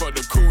 I ain't fuck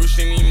the cool,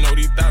 she didn't even know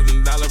these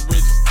 $1,000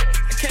 bridges.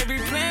 I can't be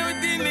playing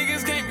with these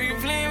niggas, can't be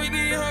playing with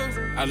these hoes.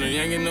 I know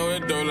youngin' know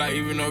the door, like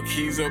even though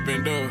keys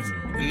open doors.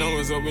 And no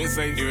one's open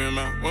safe, even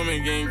my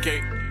woman getting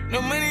cake.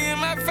 No money in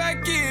my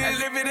pocket, I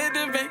live it at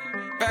the bank.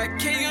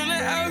 5K on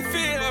the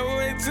outfit, I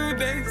wait 2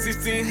 days.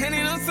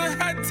 1600 on some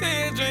hot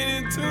tail,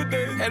 drained in 2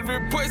 days. Had a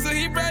report, so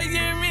he brought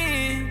get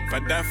me. If I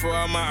die for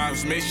all my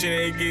ops, make sure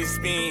they get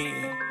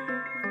spin.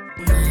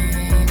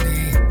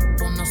 Baby,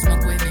 won't no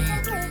smoke with me.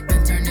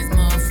 Then turn this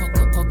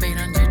motherfucker up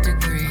 800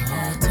 degrees.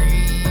 Whole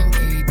team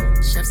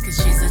eat chefs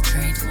cause she's a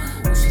treat.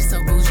 She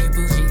so bougie,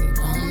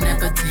 on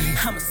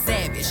appetite. I'm a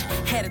savage,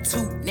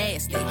 attitude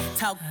nasty.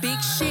 Talk big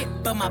shit,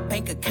 but my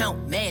bank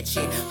account match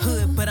it.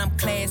 Hood, but I'm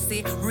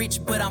classy.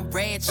 Rich, but I'm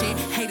ratchet.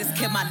 Haters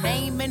kept my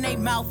name in their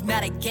mouth,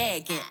 not a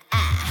gagging.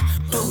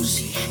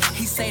 Bougie.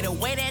 He say the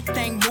way that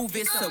thing move,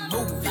 it's a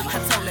movie. I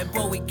told that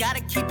boy we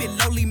gotta keep it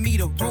lowly, me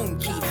the room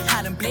key.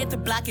 I done bled the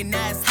block and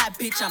now it's hot,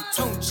 bitch, I'm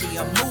Tunchi.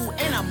 I'm mood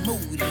and I'm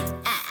moody.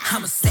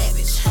 I'm a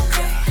savage.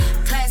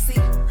 Classy,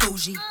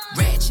 bougie,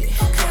 ratchet.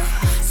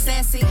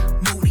 Sassy,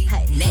 moody,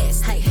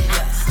 nasty.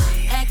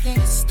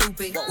 Acting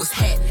stupid, what's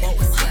happening?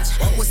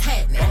 What's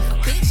happening?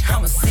 Bitch,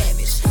 I'm a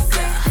savage.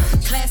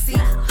 Classy,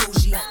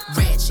 bougie,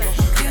 ratchet.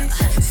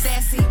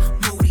 Sassy,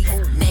 moody,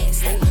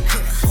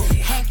 nasty.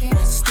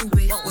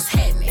 What's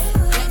happening?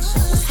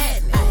 What's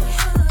happening?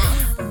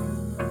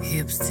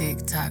 Hips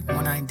tick-tock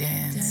when I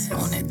dance.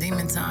 On that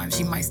demon time,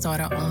 she might start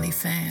her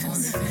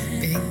OnlyFans.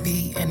 Big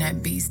B and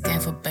that B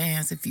stand for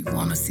bands. If you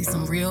wanna see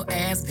some real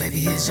ass, baby,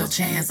 here's your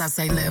chance. I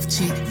say left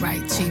cheek,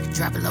 right cheek,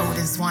 drop it low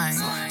and swing.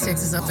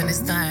 Texas up in this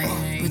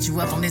thing, put you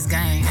up on this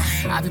game.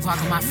 I be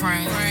parking my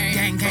frame,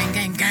 gang, gang,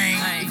 gang,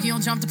 gang. If you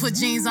don't jump to put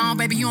jeans on,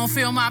 baby, you don't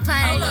feel my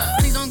pain.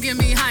 Please don't give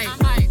me hype,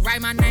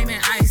 write my name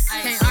in ice.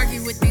 Can't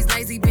argue with these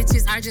lazy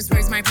bitches, I just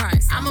raise my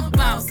price. I'm a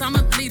boss, I'm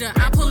a leader,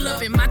 I pull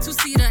up in my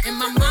two-seater, and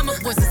my mama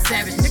was a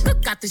savage.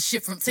 Nigga got this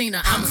shit from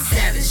Tina, I'm a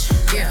savage,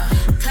 yeah.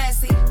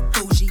 Classy,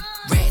 bougie,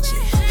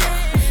 ratchet,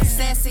 yeah.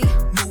 Sassy,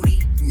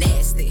 moody,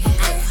 nasty,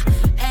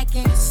 yeah.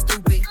 Acting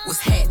stupid, what's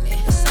happening?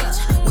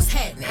 Bitch, what's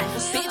happening?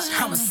 Bitch,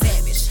 I'm a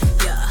savage,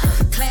 yeah.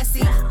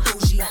 Classy,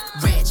 bougie,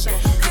 ratchet,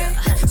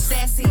 yeah.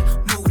 Sassy,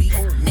 moody,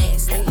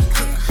 nasty,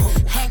 yeah.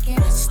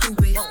 Hacking,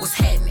 stupid, what's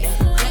happening?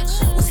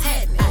 Bitch, what's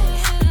happening?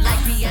 Like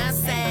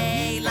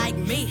Beyonce, like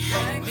me.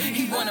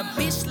 He want a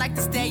bitch like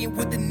the stallion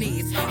with the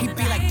knees. He be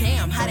like,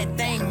 damn, how that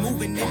thing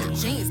moving in the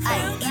jeans.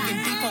 Ay, even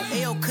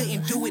D4L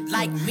couldn't do it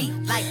like me,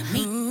 like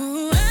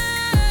me.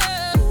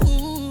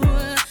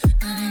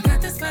 I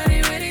got this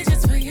body ready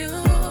just for you.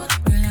 Girl,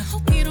 I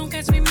hope you don't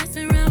catch me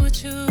messing around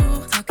with you.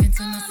 Talking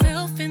to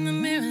myself in the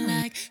mirror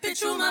like,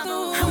 bitch, you my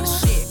boo. I'm the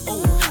shit,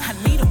 ooh. I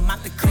need a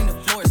mop to clean the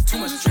floors, too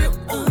much drip,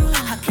 ooh.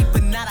 I keep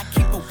a knot, I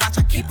keep a watch,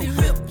 I keep a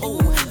whip, ooh.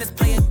 Let's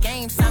play a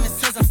game, Simon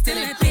says I'm still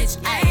a bitch,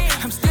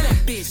 ayy. I'm still a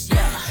bitch,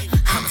 yeah.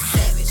 I'm a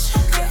savage,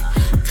 yeah.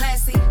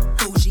 Classy,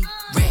 bougie,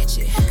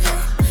 ratchet,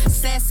 yeah.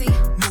 Sassy,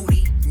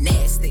 moody,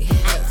 nasty,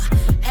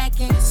 yeah.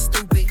 Acting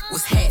stupid,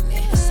 what's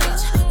happening?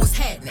 Bitch, what's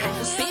happening?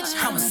 Bitch,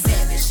 I'm a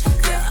savage,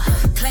 yeah.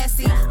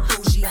 Classy,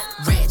 bougie,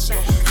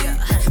 ratchet, yeah.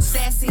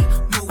 Sassy,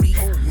 moody,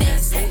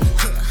 nasty,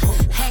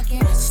 yeah.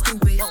 Hacking,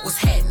 stupid, what's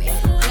happening?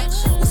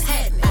 Bitch, what's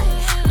happening?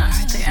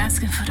 Alright, they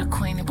asking for the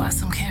queen to buy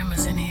some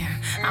cameras in here.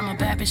 I'm a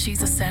bad bitch,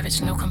 she's a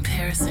savage, no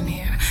comparison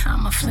here.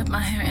 I'ma flip my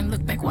hair and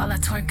look back while I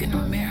twerk in the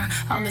mirror.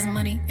 All this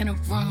money in a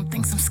room,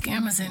 think some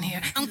scammers in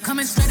here. I'm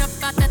coming straight up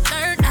out that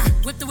third.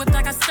 Whip the whip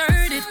like I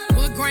stirred it.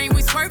 Wood grain,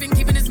 we swerving,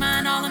 keeping his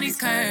mind all on these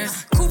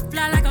curves. Coop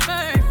fly like a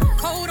bird,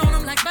 cold on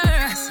him like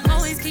birds.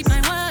 Always keep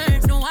my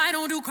word, no I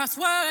don't do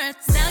crosswords.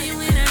 Sell you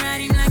in and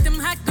ride him like them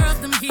hot girls,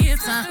 them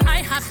hits.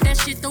 I hop that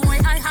shit the way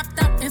I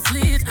hopped up and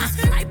slid.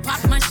 I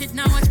pop my shit,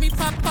 now watch me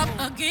pop up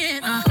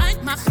again. I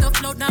mop the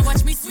float, now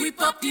watch me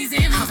sweep up these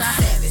M's. I'm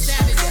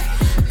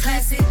savage,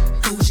 classy,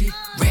 bougie,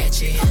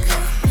 ratchet,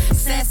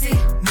 sassy,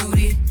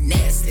 moody,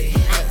 nasty,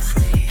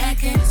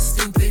 acting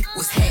stupid,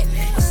 what's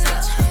happening?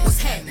 Bitch, what's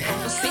happening?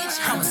 Bitch,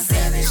 I'm a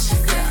savage,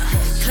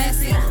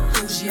 classy,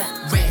 bougie,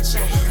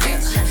 ratchet,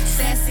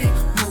 sassy,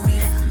 moody,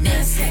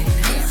 nasty,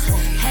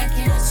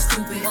 hacking,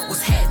 stupid,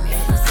 what's happening?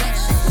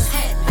 Bitch, what's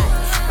happening?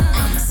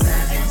 I'm a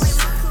savage.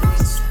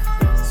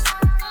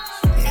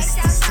 It's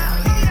the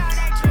stallion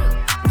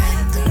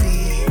and the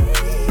beat.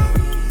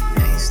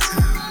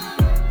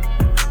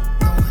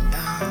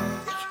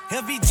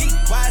 LVG,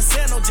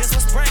 YSL, no just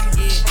was bragging,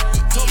 yeah.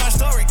 Told my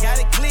story, got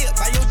it clear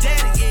by your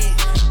daddy,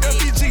 yeah.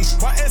 LVG,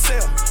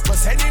 YSL,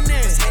 what's happening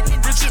in?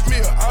 Richard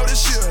Mill, all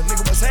this shit,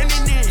 nigga, what's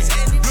happening in?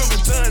 Louis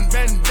Vuitton,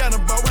 bandana,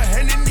 boy, what's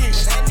happening in?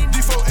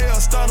 D4L,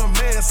 starter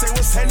man, say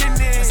what's happening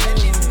in?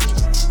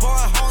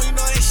 Going home, you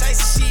know they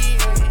chase shit.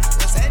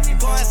 What's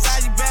happening? Go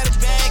inside, you better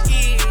back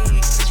in.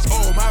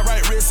 Oh, my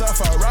right wrist, a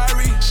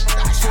Ferrari.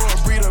 For a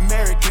breed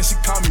American, she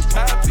call me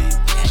Poppy.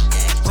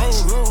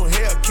 Room,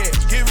 Hellcat,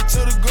 give it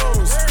to the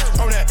goons.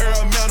 On that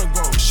Earl Mountain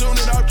gold, shooting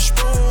it out the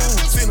spoon.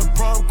 Seen a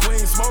prom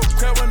queen, smoke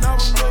crap when I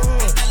was low.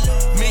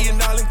 $1 million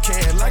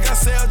cash, like I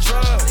sell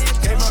drugs.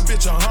 Gave my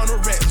bitch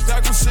 100 racks,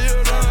 that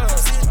concealed up.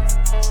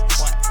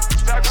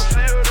 That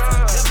concealed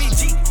up.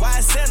 LVG,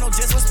 YSL, no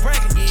just was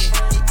bragging, yeah.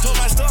 Told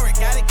my story,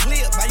 got it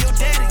clear by your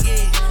daddy,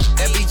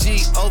 yeah.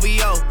 LBG,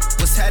 OVO,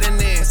 what's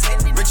happening?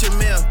 Richard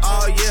Mill,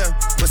 all year,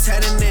 what's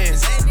happening?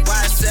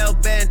 YSL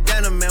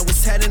bandana, man,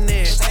 what's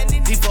happening?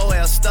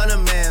 D4L stunner,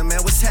 man,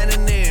 what's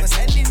happening?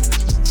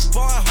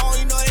 Going home,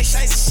 you know they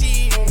chase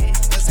shit.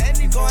 What's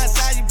happening? Go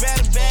inside, you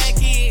better back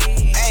in.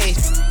 Hey,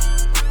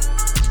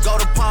 go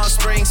to Palm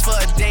Springs for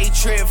a day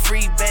trip,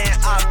 free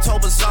band,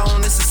 October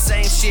zone, it's the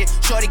same shit.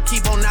 Shorty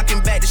keep on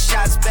knocking back the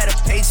shots, better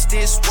pace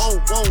this. Whoa,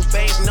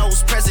 bank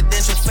notes,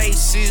 presidential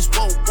faces.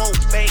 Whoa,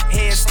 bank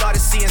head, started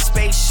seeing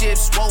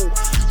spaceships. Whoa,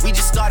 we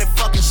just started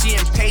fucking, she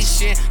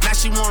impatient. Now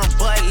she want a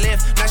butt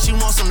lift, now she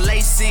want some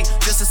lacy.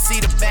 Just to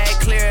see the bag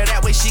clear,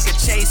 that way she could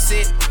chase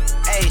it.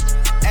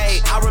 Hey,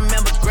 I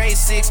remember grade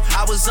 6,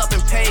 I was up in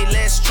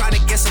Payless, trying to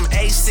get some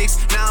A6.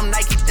 Now I'm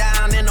Nike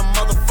down in a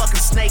motherfucking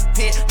snake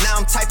pit. Now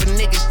I'm type of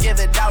nigga, give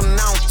it out and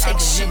I don't take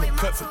shit.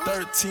 Cut for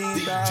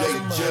 $13.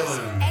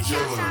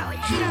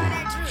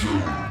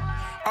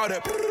 All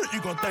that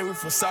you gon' think we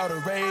from Saudi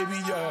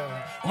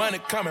Arabia. Money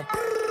coming.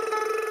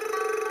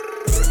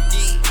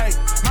 Hey,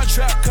 my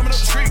trap coming up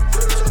the street.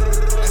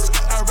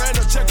 I ran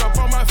a check up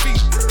on my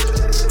feet.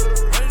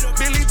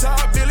 Billy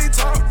Top.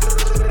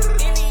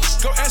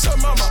 Go ask your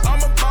mama, I'm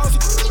a boss.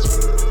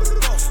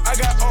 I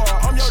got all,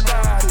 I'm your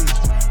daddy.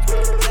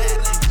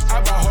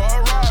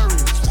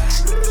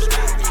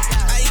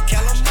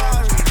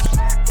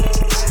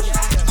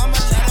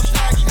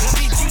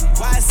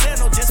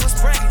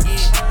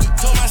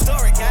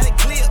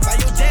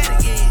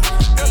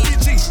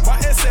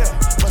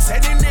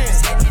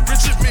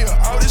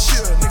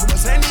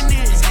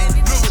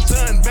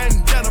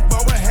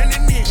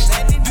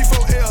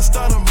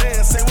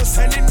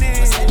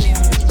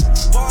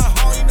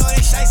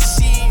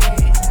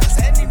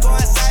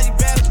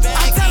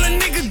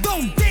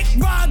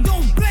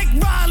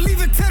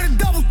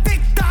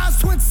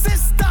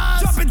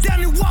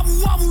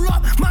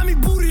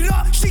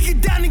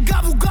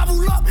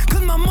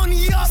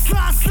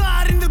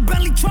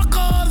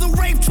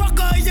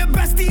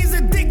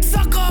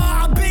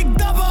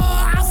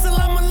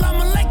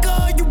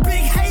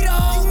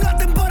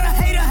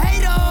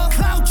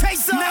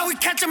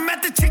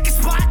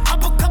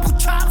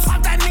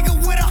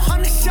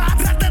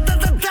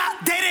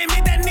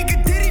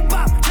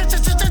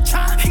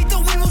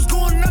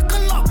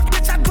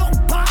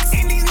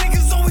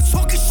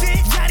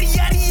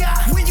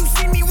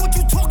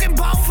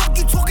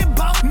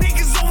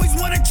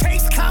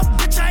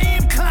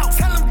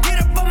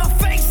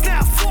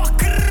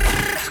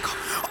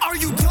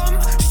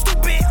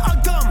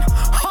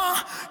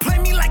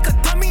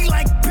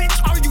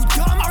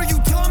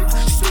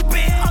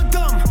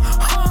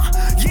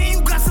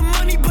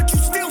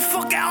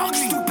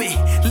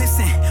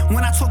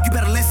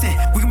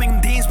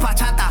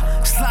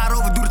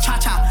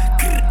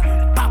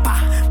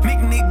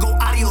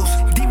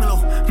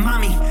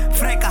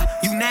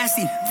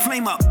 Nasty,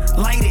 flame up,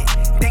 light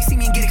it. They see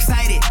me and get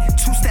excited.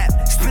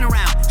 Two-step, spin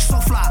around, so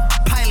fly,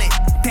 pilot.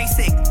 They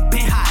sick,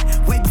 been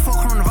hot, way before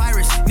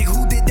coronavirus. Nigga,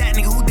 who did that?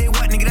 Nigga, who did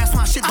what? Nigga, that's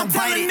why shit don't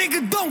bite it. I tell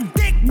a nigga, don't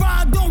dick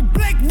ride, don't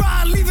blick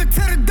ride. Leave it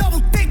to the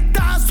double thick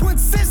thighs, twin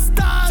sisters.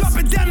 Drop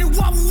it down and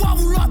wobble,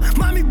 wobble up.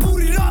 Mommy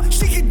boot it up,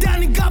 shake it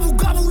down and gobble,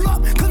 gobble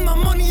up. Cause my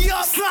money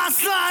up. Slide,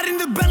 slide in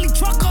the belly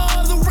trucker,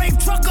 the rape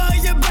trucker.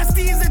 Your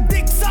bestie is a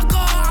dick sucker,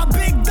 a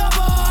big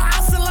double.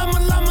 Assalamu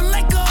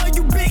alaikum,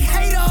 you big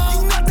hater.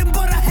 You nothing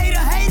but a hater,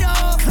 hater.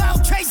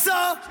 Cloud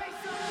chaser.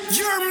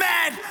 You're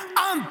mad,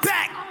 I'm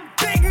back.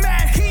 Big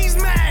mad, he's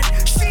mad,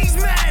 she's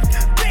mad.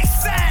 Big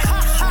sad,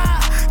 ha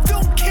ha.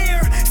 Don't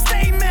care,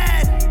 stay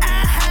mad. Ha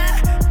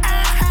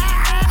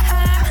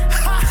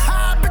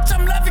ha. Bitch,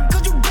 I'm laughing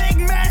cause you big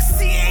mad.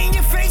 See it in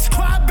your face,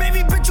 cry,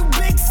 baby, bitch, you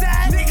big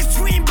sad. Niggas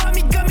tweeting about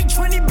me, got me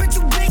 20, bitch,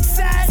 you big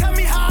sad. Tell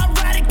me how I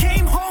ride it,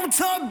 came home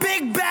to a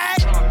big bag.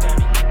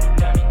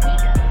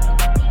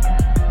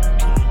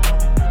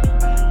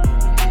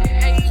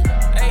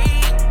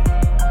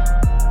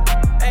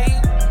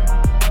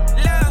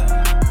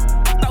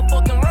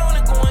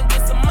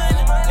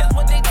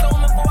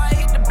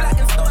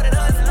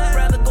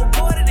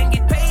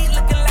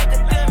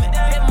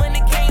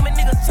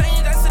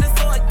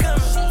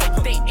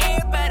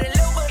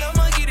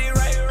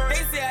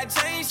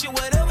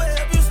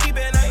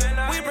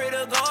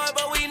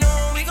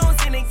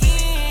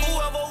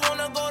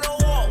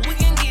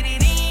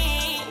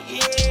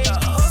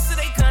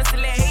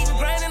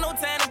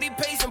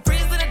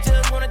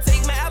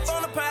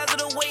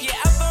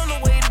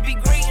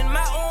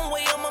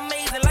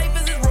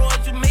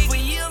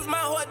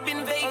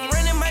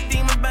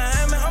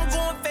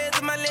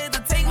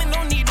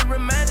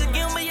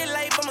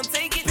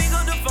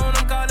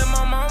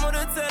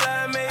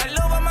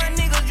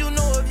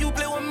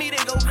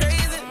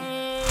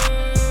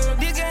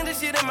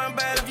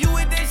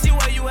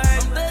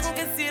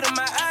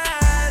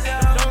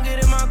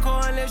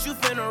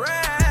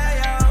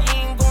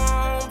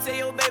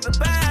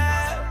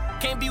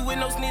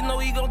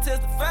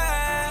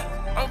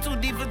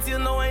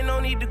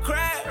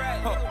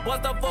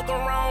 What's the fuck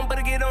wrong?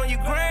 Better get on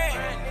your grind.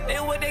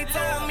 That's what they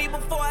told me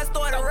before I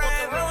started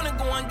riding. Around and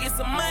go and get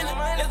some money.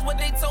 That's what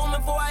they told me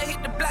before I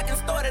hit the block and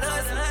started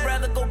hustling.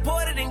 Rather go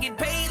porter than get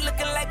paid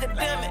looking like a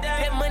dummy.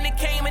 That money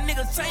came and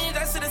niggas changed.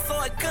 I should've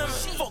saw it coming.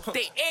 Fuck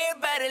they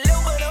everybody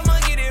low, but I'ma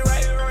get it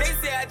right. They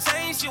say I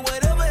changed shit,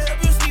 whatever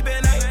help you sleep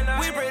at night.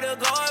 We pray to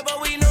God,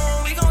 but we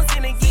know we gon'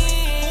 sin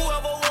again.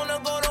 Whoever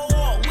wanna go to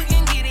war, we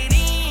can get it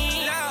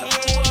in.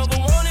 Whoever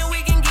want it,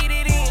 we can get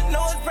it in.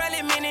 No, it's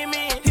probably many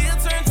men.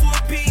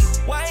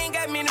 Why ain't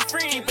got many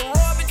friends? Keep it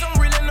raw, bitch, I'm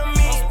reeling them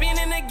in. I'm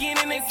spinning again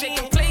and they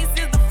second place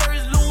is the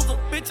first loser.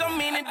 Bitch,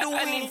 I'm in it to win.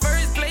 I need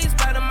first place,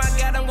 spot him, I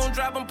got him, gon'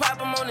 drop him, pop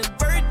him on his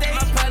birthday.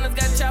 My partners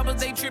got choppers,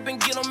 they trippin',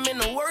 get them in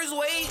the worst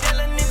way. Tell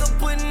a nigga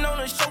putting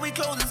on a show, he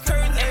close his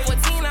curtains. At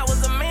 14, I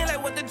was a man,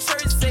 like what the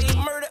church say.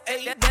 Murder,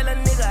 ayy. Tell a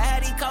nigga how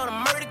he called a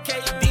murder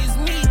case. This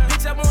me,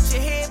 bitch, I want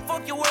your head,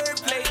 fuck your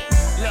wordplay.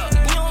 Look,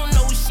 you don't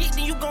know shit,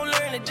 then you gon'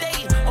 learn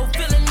today. Oh,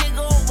 fill a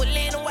nigga over,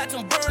 let him watch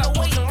him burn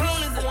away.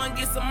 Go and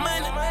get some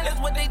money. That's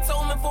what they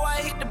told me before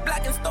I hit the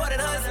block and started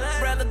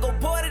hustling. Rather go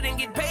porter than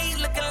get paid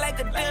looking like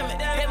a dummy.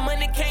 That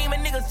money came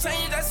and niggas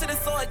changed. I should've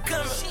saw it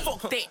coming.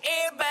 Fuck they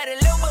everybody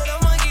low, but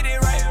I'ma get it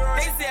right.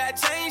 They say I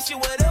changed shit,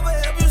 whatever.